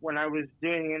 when I was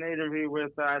doing an interview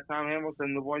with Tom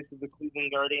Hamilton, the voice of the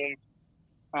Cleveland Guardians,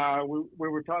 we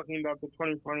were talking about the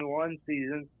 2021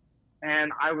 season,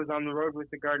 and I was on the road with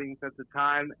the Guardians at the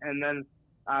time, and then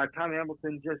Tom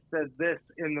Hamilton just said this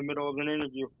in the middle of an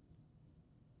interview.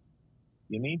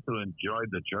 You need to enjoy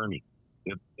the journey.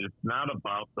 It's not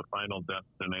about the final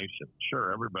destination.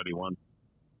 Sure, everybody wants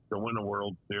to win a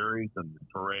World Series and the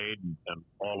parade and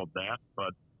all of that,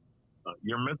 but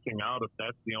you're missing out if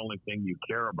that's the only thing you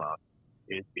care about.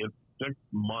 It's 6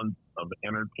 months of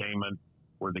entertainment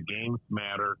where the games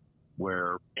matter,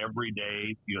 where every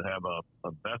day you have a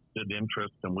vested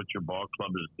interest in what your ball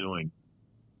club is doing.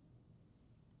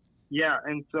 Yeah,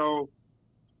 and so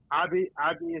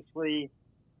obviously,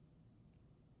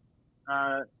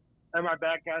 am I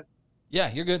back, guys?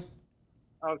 Yeah, you're good.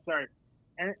 Oh, sorry.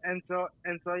 And so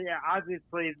yeah,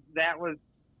 obviously that was,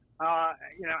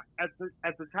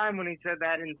 at the time when he said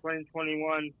that in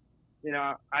 2021,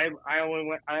 I only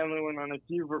went on a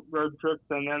few road trips,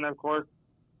 and then of course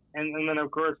in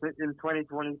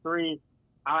 2023,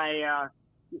 I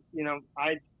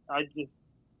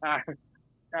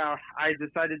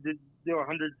decided to do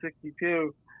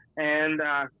 162, and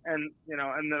then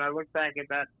I look back at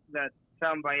that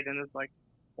soundbite, and it's like,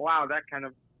 wow,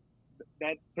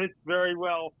 that fits very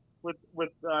well with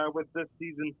this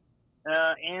season,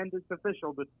 and it's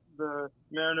official. The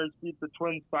Mariners beat the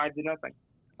Twins 5-0.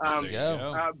 There you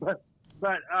go.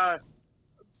 But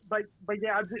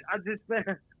yeah,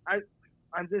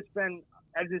 I've just been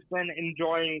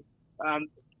enjoying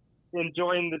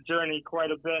the journey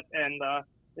quite a bit, and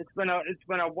it's been a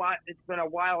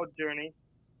wild journey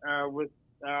with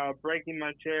breaking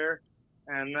my chair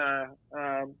and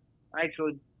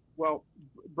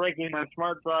breaking my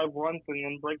smart drive once and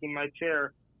then breaking my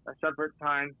chair a separate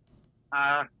time.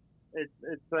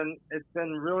 It's been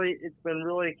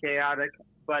really chaotic,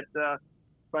 but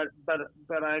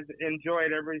I've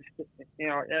enjoyed every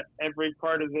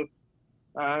part of this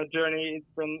journey. It's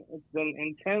been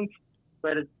intense,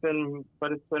 but it's been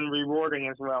rewarding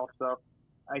as well. So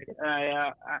I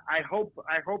hope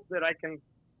that I can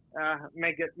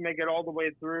make it all the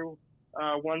way through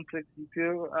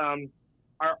 162.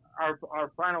 Our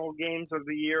final games of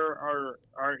the year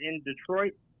are in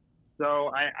Detroit,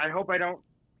 so I hope I don't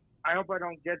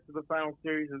get to the final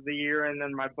series of the year and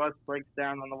then my bus breaks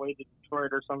down on the way to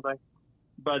Detroit or something.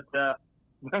 But so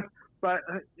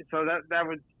that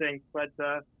would stink. But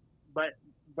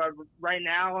right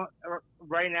now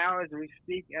as we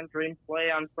speak, entering play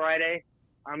on Friday,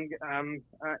 I'm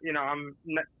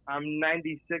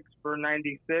 96 for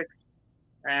 96,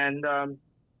 and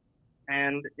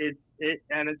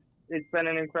it's been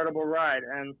an incredible ride,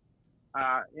 and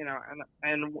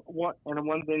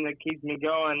one thing that keeps me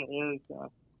going is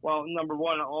number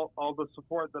one, all the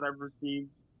support that I've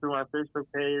received through my Facebook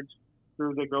page,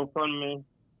 through the GoFundMe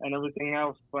and everything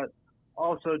else, but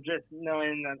also just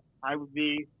knowing that I would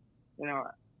be,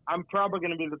 I'm probably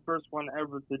going to be the first one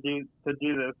ever to do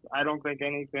this. I don't think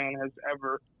any fan has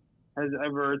ever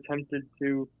attempted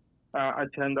to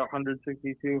attend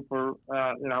 162 for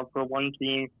one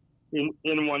team in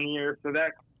 1 year. So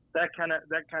that kind of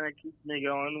keeps me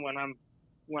going when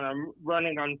I'm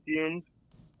running on fumes.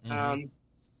 Mm-hmm.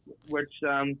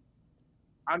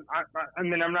 I'm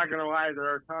not gonna lie. There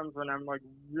are times when I'm like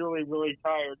really, really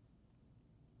tired,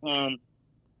 and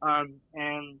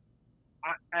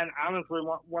honestly,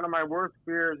 one of my worst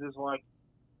fears is like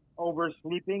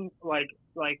oversleeping, like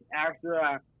after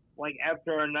a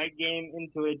night game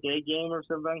into a day game or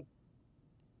something.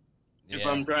 Yeah. If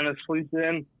I'm trying to sleep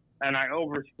in and I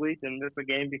oversleep and miss a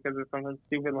game because of something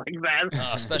stupid like that.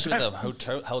 Especially with the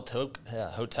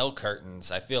hotel curtains.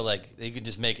 I feel like they could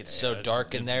just make it so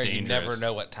dark in there, you never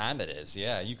know what time it is.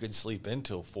 Yeah, you could sleep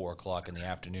until 4 o'clock in the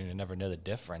afternoon and never know the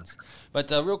difference. But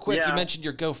real quick, You mentioned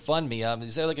your GoFundMe.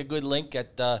 Is there like a good link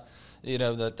at that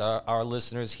our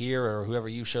listeners here or whoever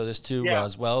you show this to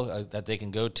as well that they can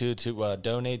go to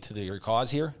donate to your cause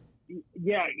here?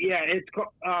 Yeah. It's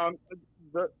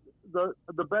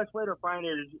the best way to find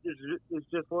it is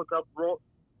just look up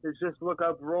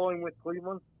Rolling with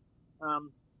Cleveland,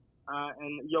 and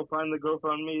you'll find the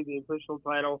GoFundMe. The official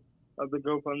title of the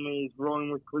GoFundMe is Rolling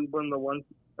with Cleveland, the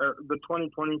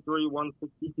 2023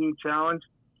 162 challenge.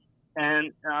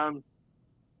 And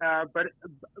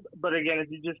but again, if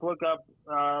you just look up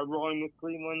Rolling with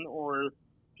Cleveland or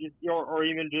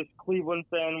even just Cleveland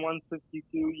Fan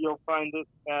 162, you'll find it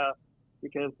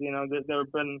because there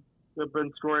have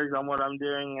been stories on what I'm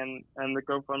doing, and the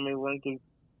GoFundMe link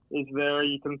is there.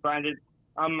 You can find it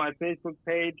on my Facebook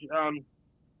page.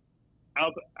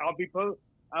 I'll be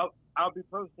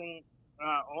posting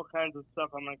all kinds of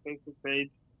stuff on my Facebook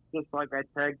page, just like I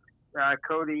tagged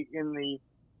Cody in the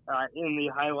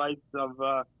highlights of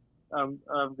the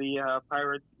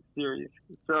Pirates series.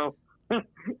 So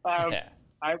I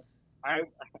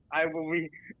will be.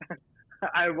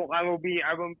 I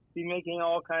will be making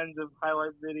all kinds of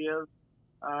highlight videos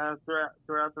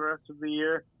throughout the rest of the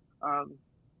year,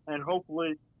 and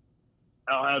hopefully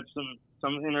I'll have some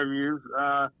interviews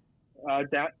down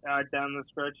the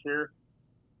stretch here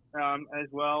as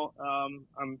well.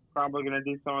 I'm probably going to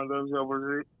do some of those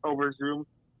over Zoom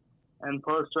and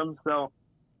post them. So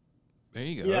there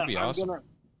you go. That'd be awesome.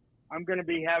 I'm going to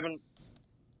be having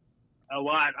a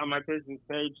lot on my Facebook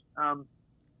page.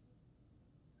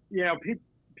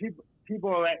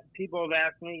 People have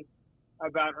asked me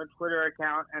about our Twitter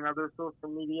account and other social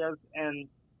medias, and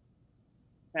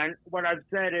what I've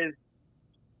said is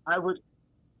I would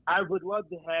love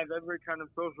to have every kind of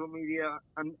social media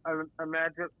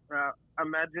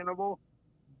imaginable,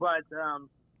 but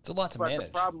it's a lot to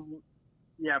manage. But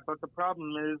the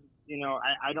problem is,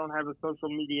 I don't have a social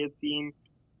media team.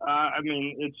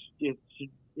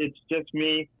 It's just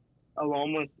me.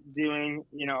 Along with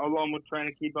trying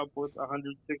to keep up with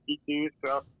 162.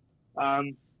 So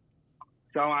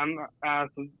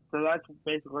that's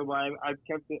basically why I've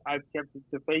kept it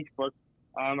to Facebook.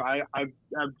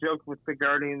 I've joked with the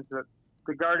Guardians that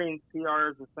the Guardians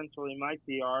PR is essentially my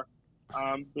PR,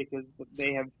 because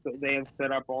they have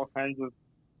set up all kinds of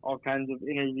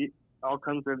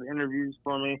interviews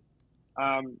for me,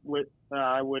 which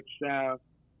I will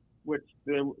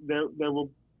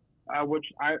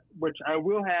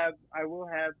have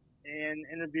an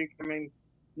interview coming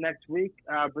next week,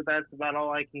 but that's about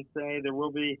all I can say. There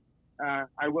will be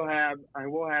I will have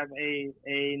a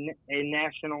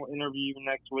national interview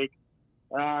next week,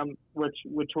 which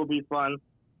will be fun.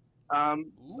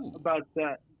 But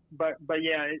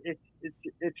yeah,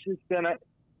 it's just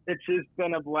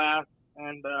been a blast,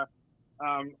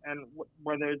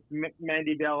 whether it's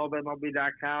Mandy Bell of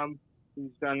MLB.com,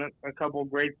 who's done a couple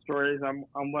great stories on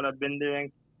what I've been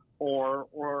doing, or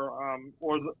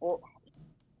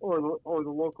the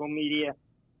local media.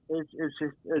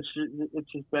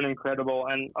 It's just been incredible,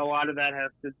 and a lot of that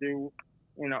has to do,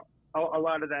 a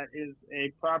lot of that is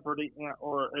a property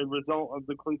or a result of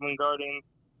the Cleveland Guardians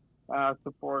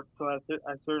support. So I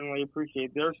certainly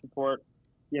appreciate their support.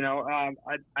 I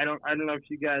don't know if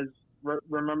you guys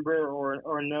remember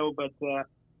or know, but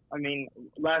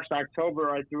last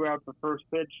October I threw out the first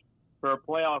pitch for a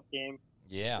playoff game.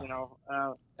 Yeah.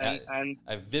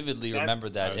 I vividly remember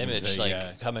that image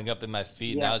coming up in my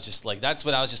feed, and I was just like, that's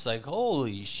when I was just like,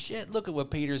 holy shit, look at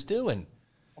what Peter's doing.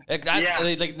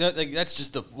 That's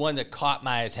just the one that caught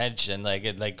my attention.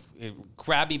 It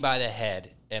grabbed me by the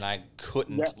head, and I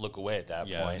couldn't look away at that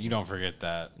point. You don't forget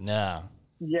that. No.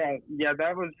 Yeah,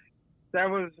 that was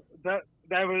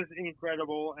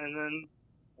incredible. And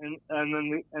then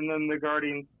the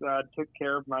Guardians took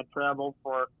care of my travel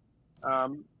for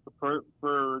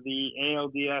the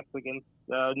ALDS against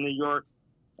New York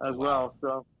as well.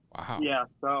 So wow. Yeah.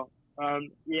 So So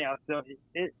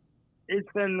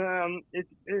it's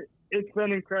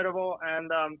been incredible, and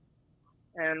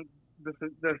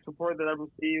the support that I've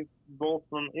received both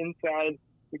from inside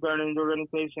the Guardians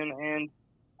organization and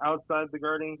outside the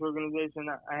Guardians organization.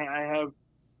 I have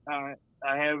the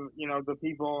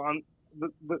people on the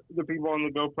people on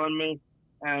the GoFundMe.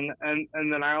 And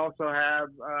then I also have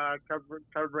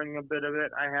covering a bit of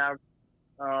it. I have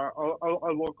a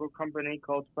local company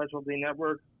called Specialty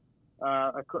Networks,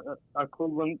 a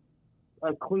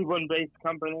Cleveland-based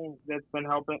company that's been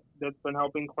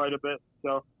helping quite a bit.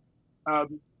 So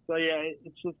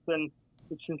it's just been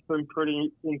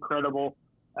pretty incredible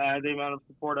the amount of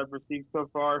support I've received so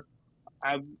far.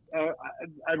 I've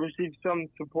received some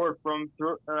support from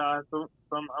around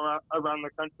the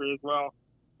country as well.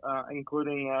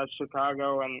 Including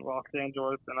Chicago and Los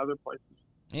Angeles and other places.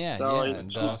 Yeah,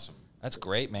 that's awesome. That's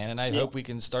great, man. And I hope we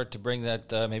can start to bring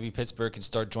that, maybe Pittsburgh can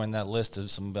start joining that list of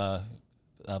some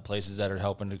places that are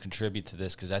helping to contribute to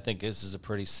this, because I think this is a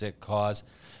pretty sick cause.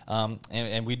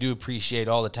 And we do appreciate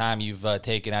all the time you've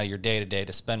taken out of your day-to-day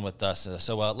to spend with us.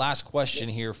 So last question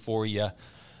here for you.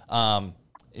 I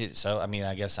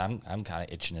guess I'm kind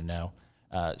of itching to know.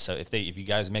 So if you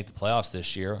guys make the playoffs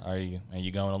this year, are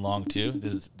you going along too?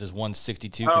 Does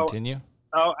 162 continue?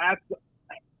 Oh,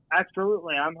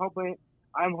 absolutely. I'm hoping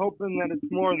that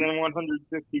it's more than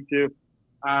 162.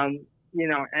 And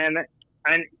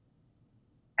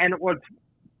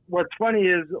what's funny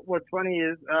is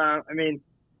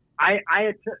I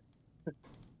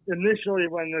initially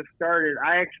when this started,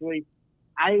 I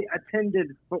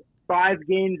attended 5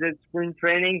 games at spring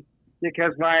training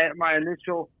because my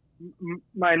initial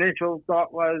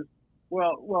thought was,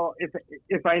 well,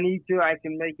 if I need to, I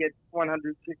can make it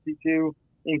 162,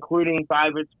 including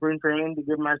 5 at spring training to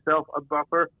give myself a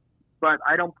buffer. But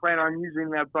I don't plan on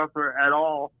using that buffer at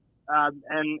all,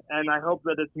 and I hope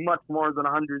that it's much more than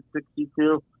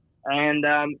 162. And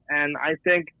I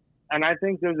think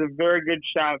there's a very good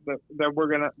shot that we're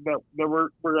gonna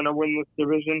win this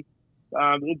division.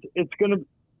 It's gonna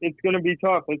be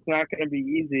tough. It's not gonna be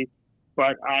easy.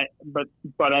 But I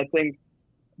think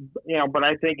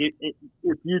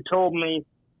if you told me,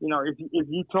 if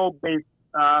you told me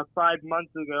 5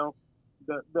 months ago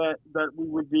that we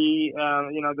would be,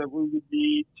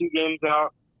 2 games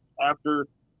out after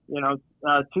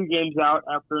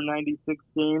 96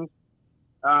 games,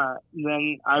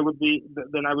 then I would be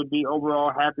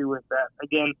overall happy with that.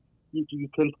 Again, you can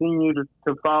continue to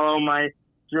follow my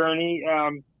journey.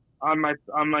 On my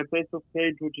Facebook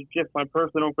page, which is just my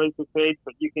personal Facebook page,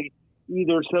 but you can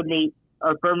either send me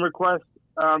a friend request,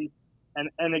 and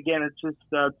again, it's just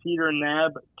Peter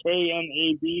Knab,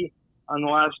 Knab on the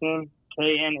last name,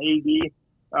 Knab.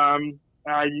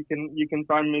 You can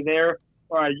find me there.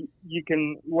 You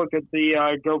can look at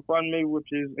the GoFundMe,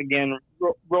 which is again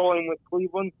Rolling with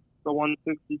Cleveland, the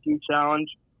 162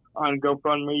 challenge on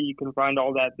GoFundMe. You can find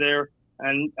all that there,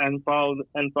 and follow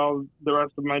the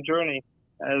rest of my journey.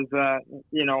 As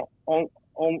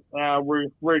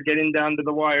we're getting down to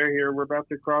the wire here. We're about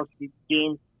to cross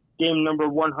game number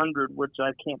 100, which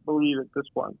I can't believe at this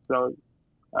point. So,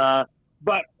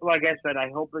 but like I said,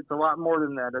 I hope it's a lot more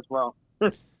than that as well.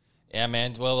 Yeah,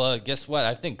 man. Well, guess what?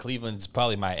 I think Cleveland's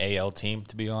probably my AL team,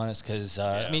 to be honest, because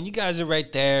you guys are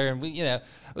right there, and we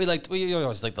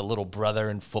always like the little brother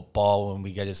in football when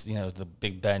we get the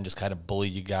Big Ben just kind of bully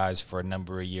you guys for a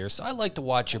number of years. So I like to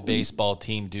watch your baseball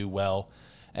team do well.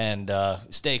 and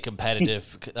stay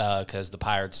competitive because the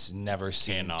Pirates never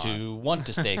seem to want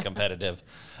to stay competitive.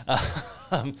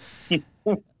 But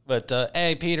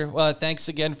hey, Peter, thanks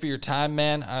again for your time,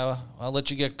 man. I'll let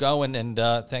you get going, and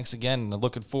thanks again.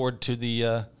 Looking forward to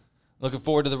the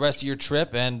rest of your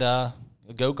trip, and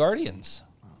go Guardians.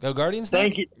 Go Guardians.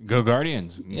 Thank you. Go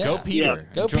Guardians. Yeah. Go Peter.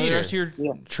 Yeah. Go Enjoy Peter. the rest of your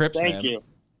trips, man. Thank you.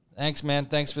 Thanks, man.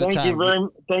 Thanks for the time.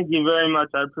 Thank you very much.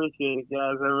 I appreciate it,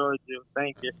 guys. I really do.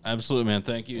 Thank you. Absolutely, man.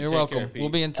 Thank you. You're Take welcome. care, Pete. We'll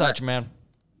be in touch, man.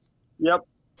 Yep.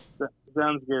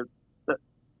 Sounds good.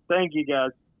 Thank you,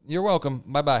 guys. You're welcome.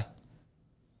 Bye-bye.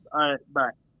 All right. Bye.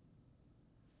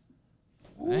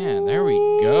 Man, there we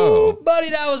go.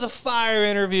 Buddy, that was a fire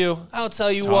interview. I'll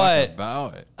tell you Talk what.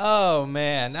 about it. Oh,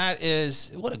 man.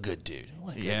 What a good dude.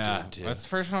 What a good dude, too. That's the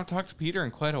first time I've talked to Peter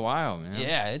in quite a while, man.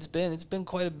 Yeah, it's been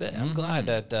quite a bit. I'm glad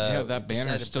that that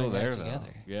banner's still there, though. Together.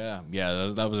 Yeah,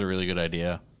 that was a really good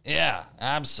idea. Yeah,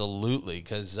 absolutely.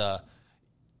 Because,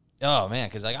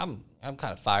 I'm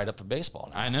kind of fired up for baseball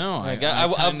now. I know.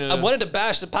 I wanted to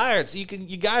bash the Pirates. You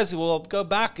guys will go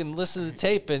back and listen to the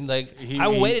tape, and I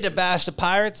waited to bash the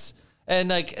Pirates,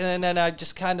 and then I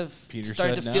just kind of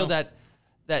started to feel that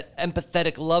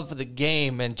empathetic love for the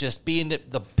game and just being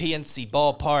at the PNC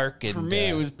ballpark. And for me,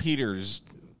 it was Peter's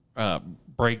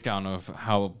breakdown of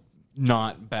how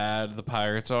not bad the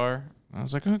Pirates are. I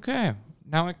was like, okay,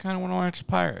 now I kind of want to watch the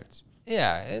Pirates.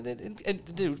 Yeah,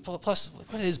 and dude, plus,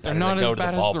 what is better not than going as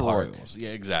bad to the as the ballpark? Royals.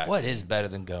 Yeah, exactly. What is better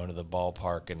than going to the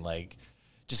ballpark and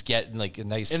just getting a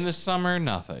nice in the summer?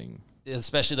 Nothing,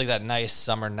 especially that nice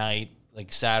summer night,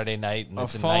 Saturday night, and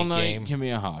it's a fall night game. Can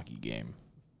be a hockey game,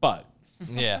 but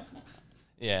yeah,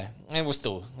 and we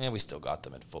still got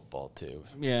them in football too.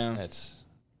 Yeah,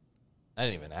 I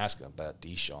didn't even ask him about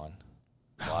Deshaun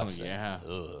Watson. Oh, yeah.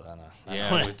 Ugh, I know.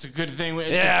 Yeah, it's a good thing.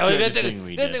 Good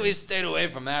thing we stayed away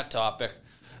from that topic.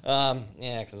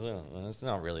 Because it's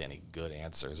not really any good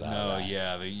answers.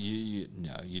 You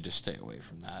just stay away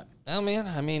from that. Oh man,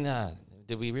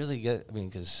 did we really get?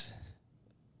 Because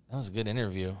that was a good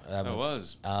interview. It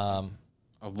was. A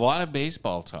lot of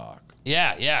baseball talk.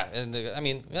 Yeah, and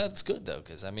that's good though,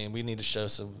 because we need to show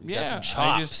some. Got some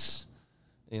chops.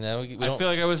 I feel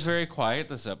like I was very quiet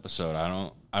this episode.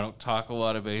 I don't talk a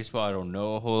lot of baseball. I don't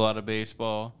know a whole lot of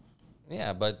baseball.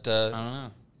 Yeah, but I don't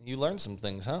know. You learned some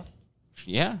things, huh?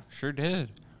 Yeah, sure did.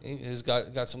 He's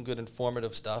got some good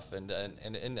informative stuff, and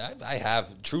I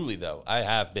have truly though I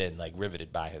have been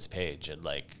riveted by his page, and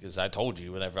because I told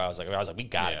you whenever I was like we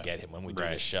gotta get him when we do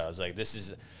this show. I was like this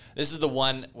is the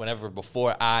one. Whenever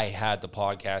before I had the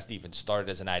podcast even started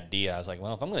as an idea, I was like,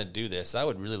 well, if I'm going to do this, I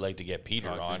would really like to get Peter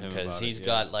on because he's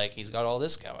got all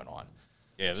this going on.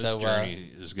 Yeah, this journey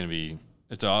is going to be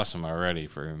it's awesome already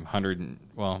for him.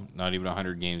 Not even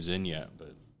 100 games in yet,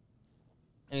 but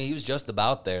he was just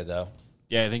about there though.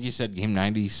 Yeah, I think he said game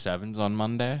 97's on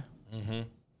Monday. Mm-hmm.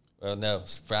 Well, no,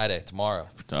 it's Friday, tomorrow.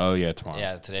 Oh yeah, tomorrow.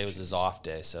 Yeah, today was his off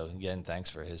day. So again, thanks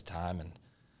for his time and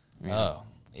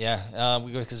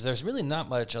because there's really not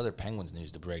much other Penguins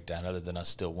news to break down other than us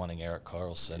still wanting Erik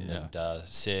Karlsson and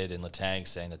Sid and Letang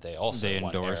saying that they want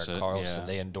Erik Karlsson. Yeah.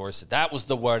 They endorse it. That was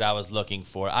the word I was looking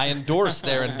for. I endorse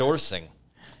their endorsing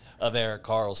of Erik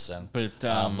Karlsson. But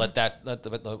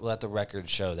let the record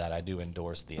show that I do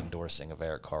endorse the endorsing of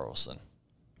Erik Karlsson.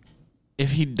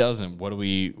 If he doesn't,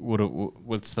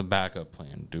 what's the backup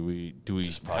plan? Do we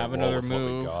just have another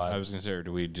move? I was gonna say, or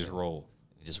do we just roll?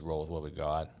 Just roll with what we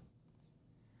got.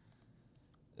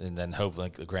 And then hope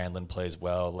the Granlund plays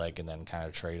well, and then kind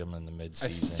of trade him in the midseason. I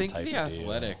think the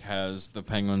Athletic has the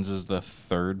Penguins as the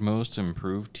third most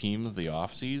improved team of the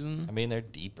offseason. They're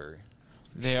deeper.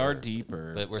 They are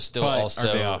deeper, but we're still also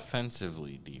are they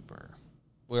offensively deeper?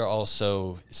 We're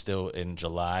also still in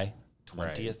July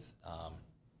 20th,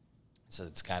 so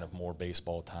it's kind of more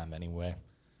baseball time anyway.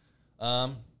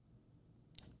 So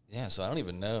I don't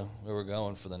even know where we're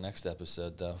going for the next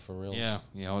episode, though. For real. Yeah,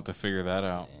 I'll have to figure that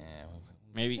out. Yeah.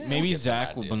 Maybe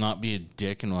Zach will not be a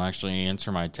dick and will actually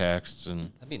answer my texts.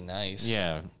 And that'd be nice.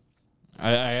 Yeah.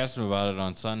 I asked him about it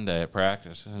on Sunday at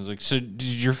practice. I was like, so did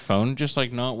your phone just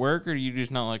not work, or do you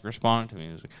just not respond to me?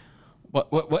 He was like,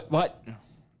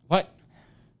 what are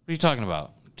you talking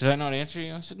about? Did I not answer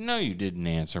you? I said, no, you didn't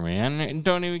answer me. And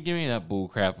don't even give me that bull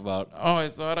crap about, I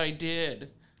thought I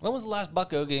did. When was the last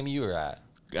Bucko game you were at?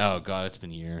 Oh, God, it's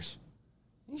been years.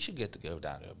 You should get to go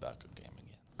down to a Bucko game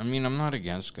again. I'm not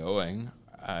against going.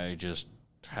 I just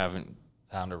haven't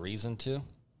found a reason to.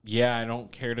 Yeah, I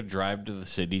don't care to drive to the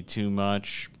city too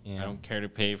much. Yeah. I don't care to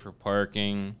pay for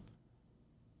parking.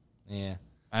 Yeah.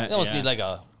 I almost need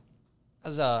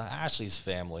as Ashley's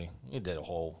family. We did a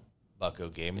whole Bucko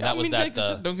game. Yeah,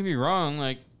 don't get me wrong.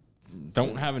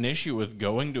 don't have an issue with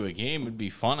going to a game. It'd be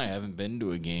fun. I haven't been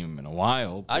to a game in a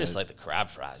while. I just like the crab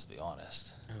fries, to be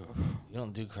honest. You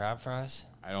don't do crab fries?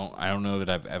 I don't know that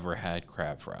I've ever had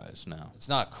crab fries. No, it's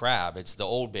not crab. It's the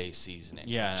Old Bay seasoning.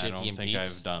 Yeah, I don't think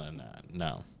I've done that.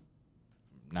 No,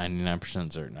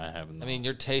 99% certain I haven't. I mean,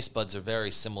 your taste buds are very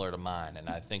similar to mine, and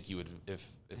I think you would if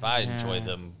I enjoy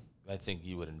them. I think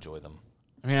you would enjoy them.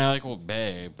 I mean, I like Old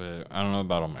Bay, but I don't know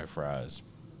about all my fries.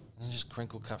 Just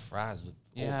crinkle cut fries with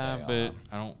Old Bay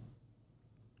but I don't.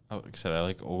 Like I said, I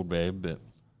like Old Bay, but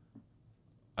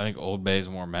I think Old Bay is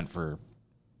more meant for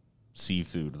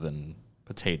seafood than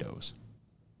potatoes.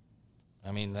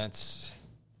 I mean, that's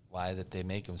why that they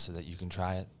make them, so that you can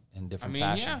try it in different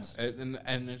fashions. Yeah,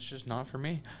 and it's just not for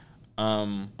me.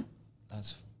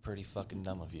 That's pretty fucking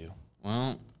dumb of you.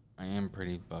 Well, I am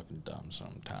pretty fucking dumb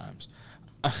sometimes.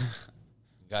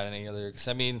 Got any other?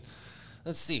 I mean,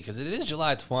 let's see, because it is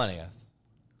July 20th.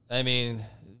 I mean,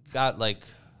 I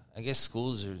guess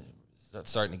schools are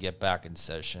starting to get back in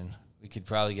session. We could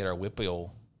probably get our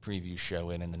Whipple preview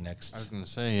show in the next. I was gonna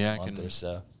say, yeah, month or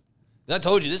so. I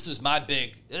told you this is my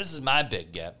big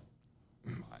get.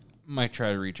 Might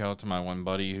try to reach out to my one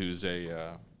buddy who's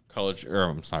a college, or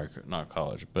I'm sorry, not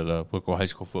college, but a local high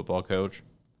school football coach.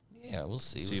 Yeah, we'll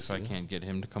see. See if I can't get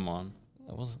him to come on.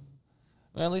 Yeah, well,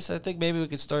 at least I think maybe we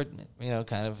could start.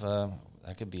 Kind of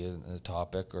that could be a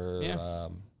topic,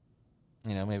 or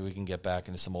maybe we can get back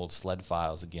into some old sled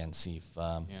files again. See if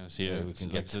we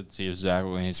can see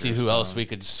exactly see who else we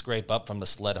could scrape up from the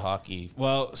sled hockey.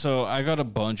 Well, so I got a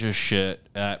bunch of shit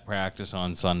at practice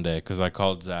on Sunday because I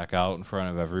called Zach out in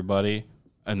front of everybody,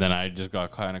 and then I just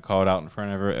got kind of called out in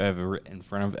front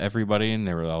of everybody, and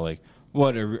they were all like,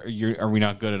 "What are we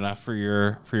not good enough for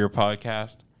your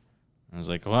podcast?" And I was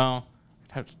like, "Well,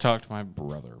 I'd have to talk to my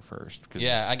brother first."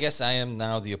 Yeah, I guess I am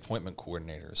now the appointment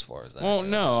coordinator as far as that. Well, goes.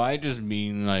 No, I just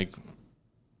mean I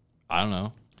don't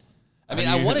know. I mean,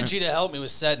 I wanted you to help me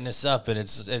with setting this up, and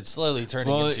it's slowly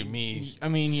turning into me. I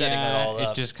mean, setting it all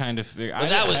up. It just kind of. But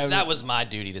that was my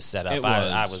duty to set up.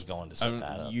 I was going to set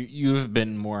that up. You have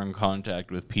been more in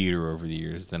contact with Peter over the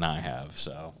years than I have,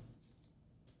 so.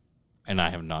 And I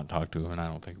have not talked to him, and I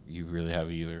don't think you really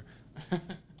have either.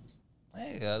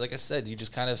 Hey, like I said, you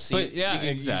just kind of see,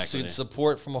 exactly. You see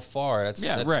support from afar. That's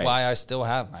right. why I still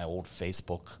have my old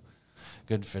Facebook.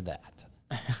 Good for that.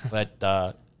 But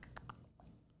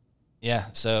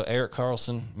so Eric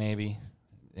Carlson, maybe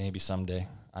someday.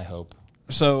 I hope.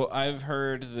 So I've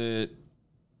heard that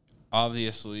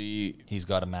obviously he's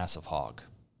got a massive hog.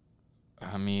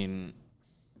 I mean,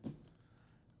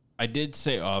 I did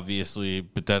say obviously,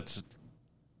 but that's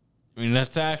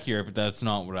accurate, but that's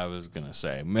not what I was going to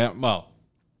say. Well,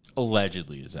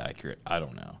 allegedly is accurate. I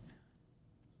don't know.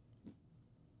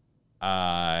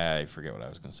 I forget what I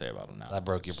was going to say about him now. That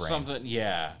broke your brain. Something,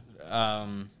 yeah.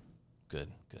 Good.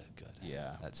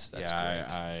 Yeah. That's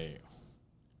great.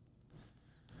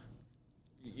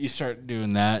 You start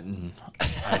doing that, and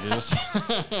I just...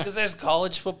 Because there's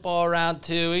college football around,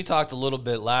 too. We talked a little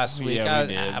bit last week. Yeah, we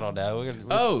did. I don't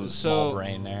know. Small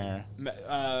brain there.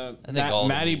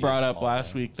 Maddie brought up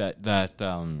last week that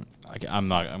I'm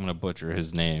going to butcher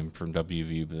his name from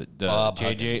WV, but the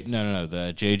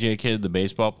JJ kid, the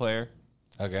baseball player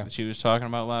that she was talking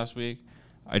about last week.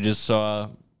 I just saw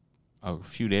a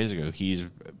few days ago, he's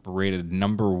rated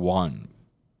number 1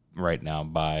 right now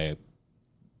by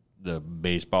the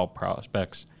baseball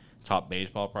prospects, top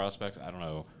baseball prospects. I don't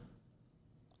know.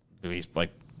 He's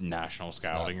like national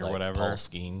scouting or whatever. Paul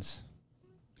Skeens.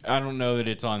 I don't know that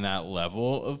it's on that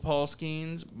level of Paul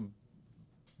Skeens,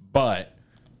 but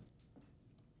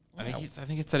I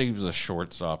think it said he was a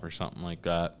shortstop or something like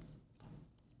that.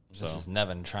 This is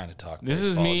Nevin trying to talk. This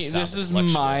is me. This is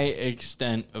my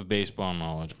extent of baseball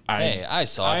knowledge. I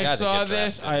saw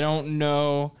this. I don't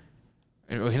know.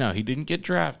 He didn't get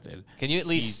drafted. Can you at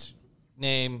least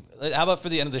name? How about for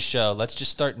the end of the show? Let's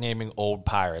just start naming old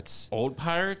Pirates. Old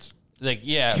Pirates?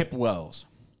 Yeah. Kip Wells,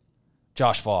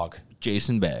 Josh Fogg,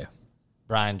 Jason Bay,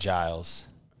 Brian Giles,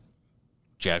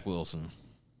 Jack Wilson,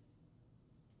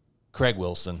 Craig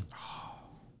Wilson.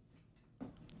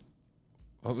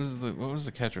 What was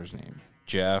the catcher's name?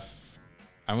 Jeff.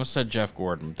 I almost said Jeff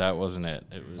Gordon, but that wasn't it.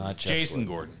 It was not Jason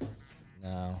Gordon.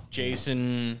 No.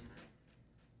 Jason.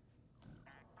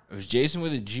 It was Jason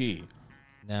with a G.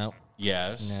 No.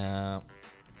 Yes. No.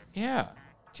 Yeah.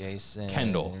 Jason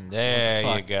Kendall.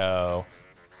 There you go.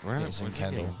 Jason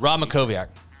Kendall. Rob Makoviak.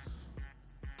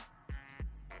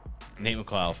 Nate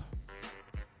McLeod.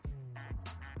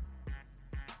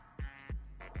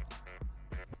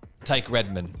 Tyke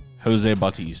Redmond. Jose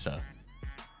Bautista.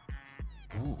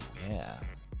 Ooh,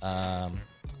 yeah.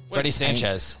 Freddie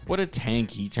Sanchez. What a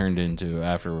tank he turned into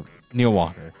after Neil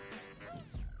Walker.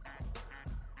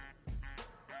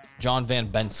 John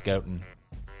Van Benschoten.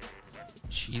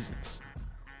 Jesus.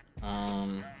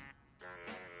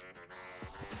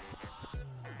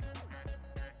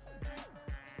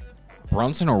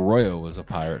 Bronson Arroyo was a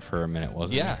Pirate for a minute,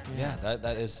 wasn't he? Yeah.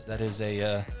 That is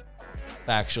a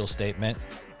factual statement.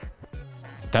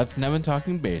 That's Nevin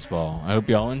talking baseball. I hope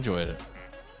y'all enjoyed it.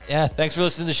 Yeah, thanks for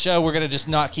listening to the show. We're going to just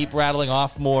not keep rattling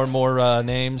off more and more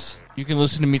names. You can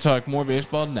listen to me talk more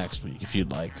baseball next week if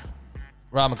you'd like.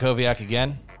 Rob Makoviak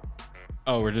again.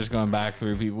 Oh, we're just going back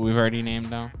through people we've already named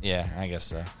now? Yeah, I guess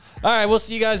so. All right, we'll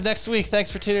see you guys next week.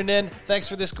 Thanks for tuning in. Thanks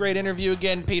for this great interview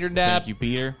again, Peter Knab. Thank you,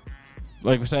 Peter.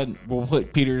 Like we said, we'll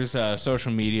put Peter's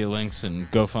social media links and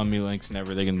GoFundMe links and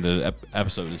everything in the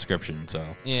episode description. So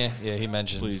yeah, he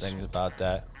mentioned things about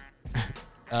that.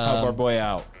 Help our boy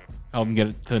out. Help him get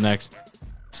it to the next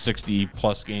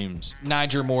 60-plus games.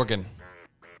 Niger Morgan.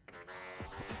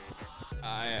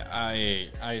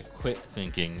 I quit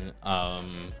thinking.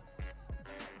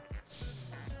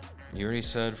 You already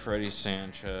said Freddie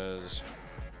Sanchez.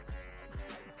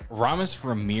 Ramos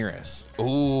Ramirez.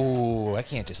 Ooh, I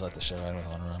can't just let the show end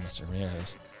on Ramos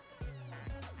Ramirez.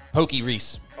 Pokey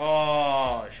Reese.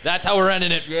 Oh, that's how we're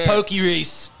ending it. Pokey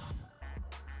Reese.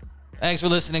 Thanks for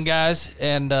listening, guys.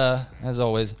 And as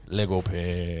always, Lego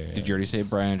Pens. Did you already say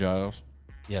Brian Giles?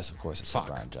 Yes, of course. I said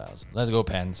Brian Giles. Let's go,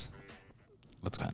 Pens. Let's go.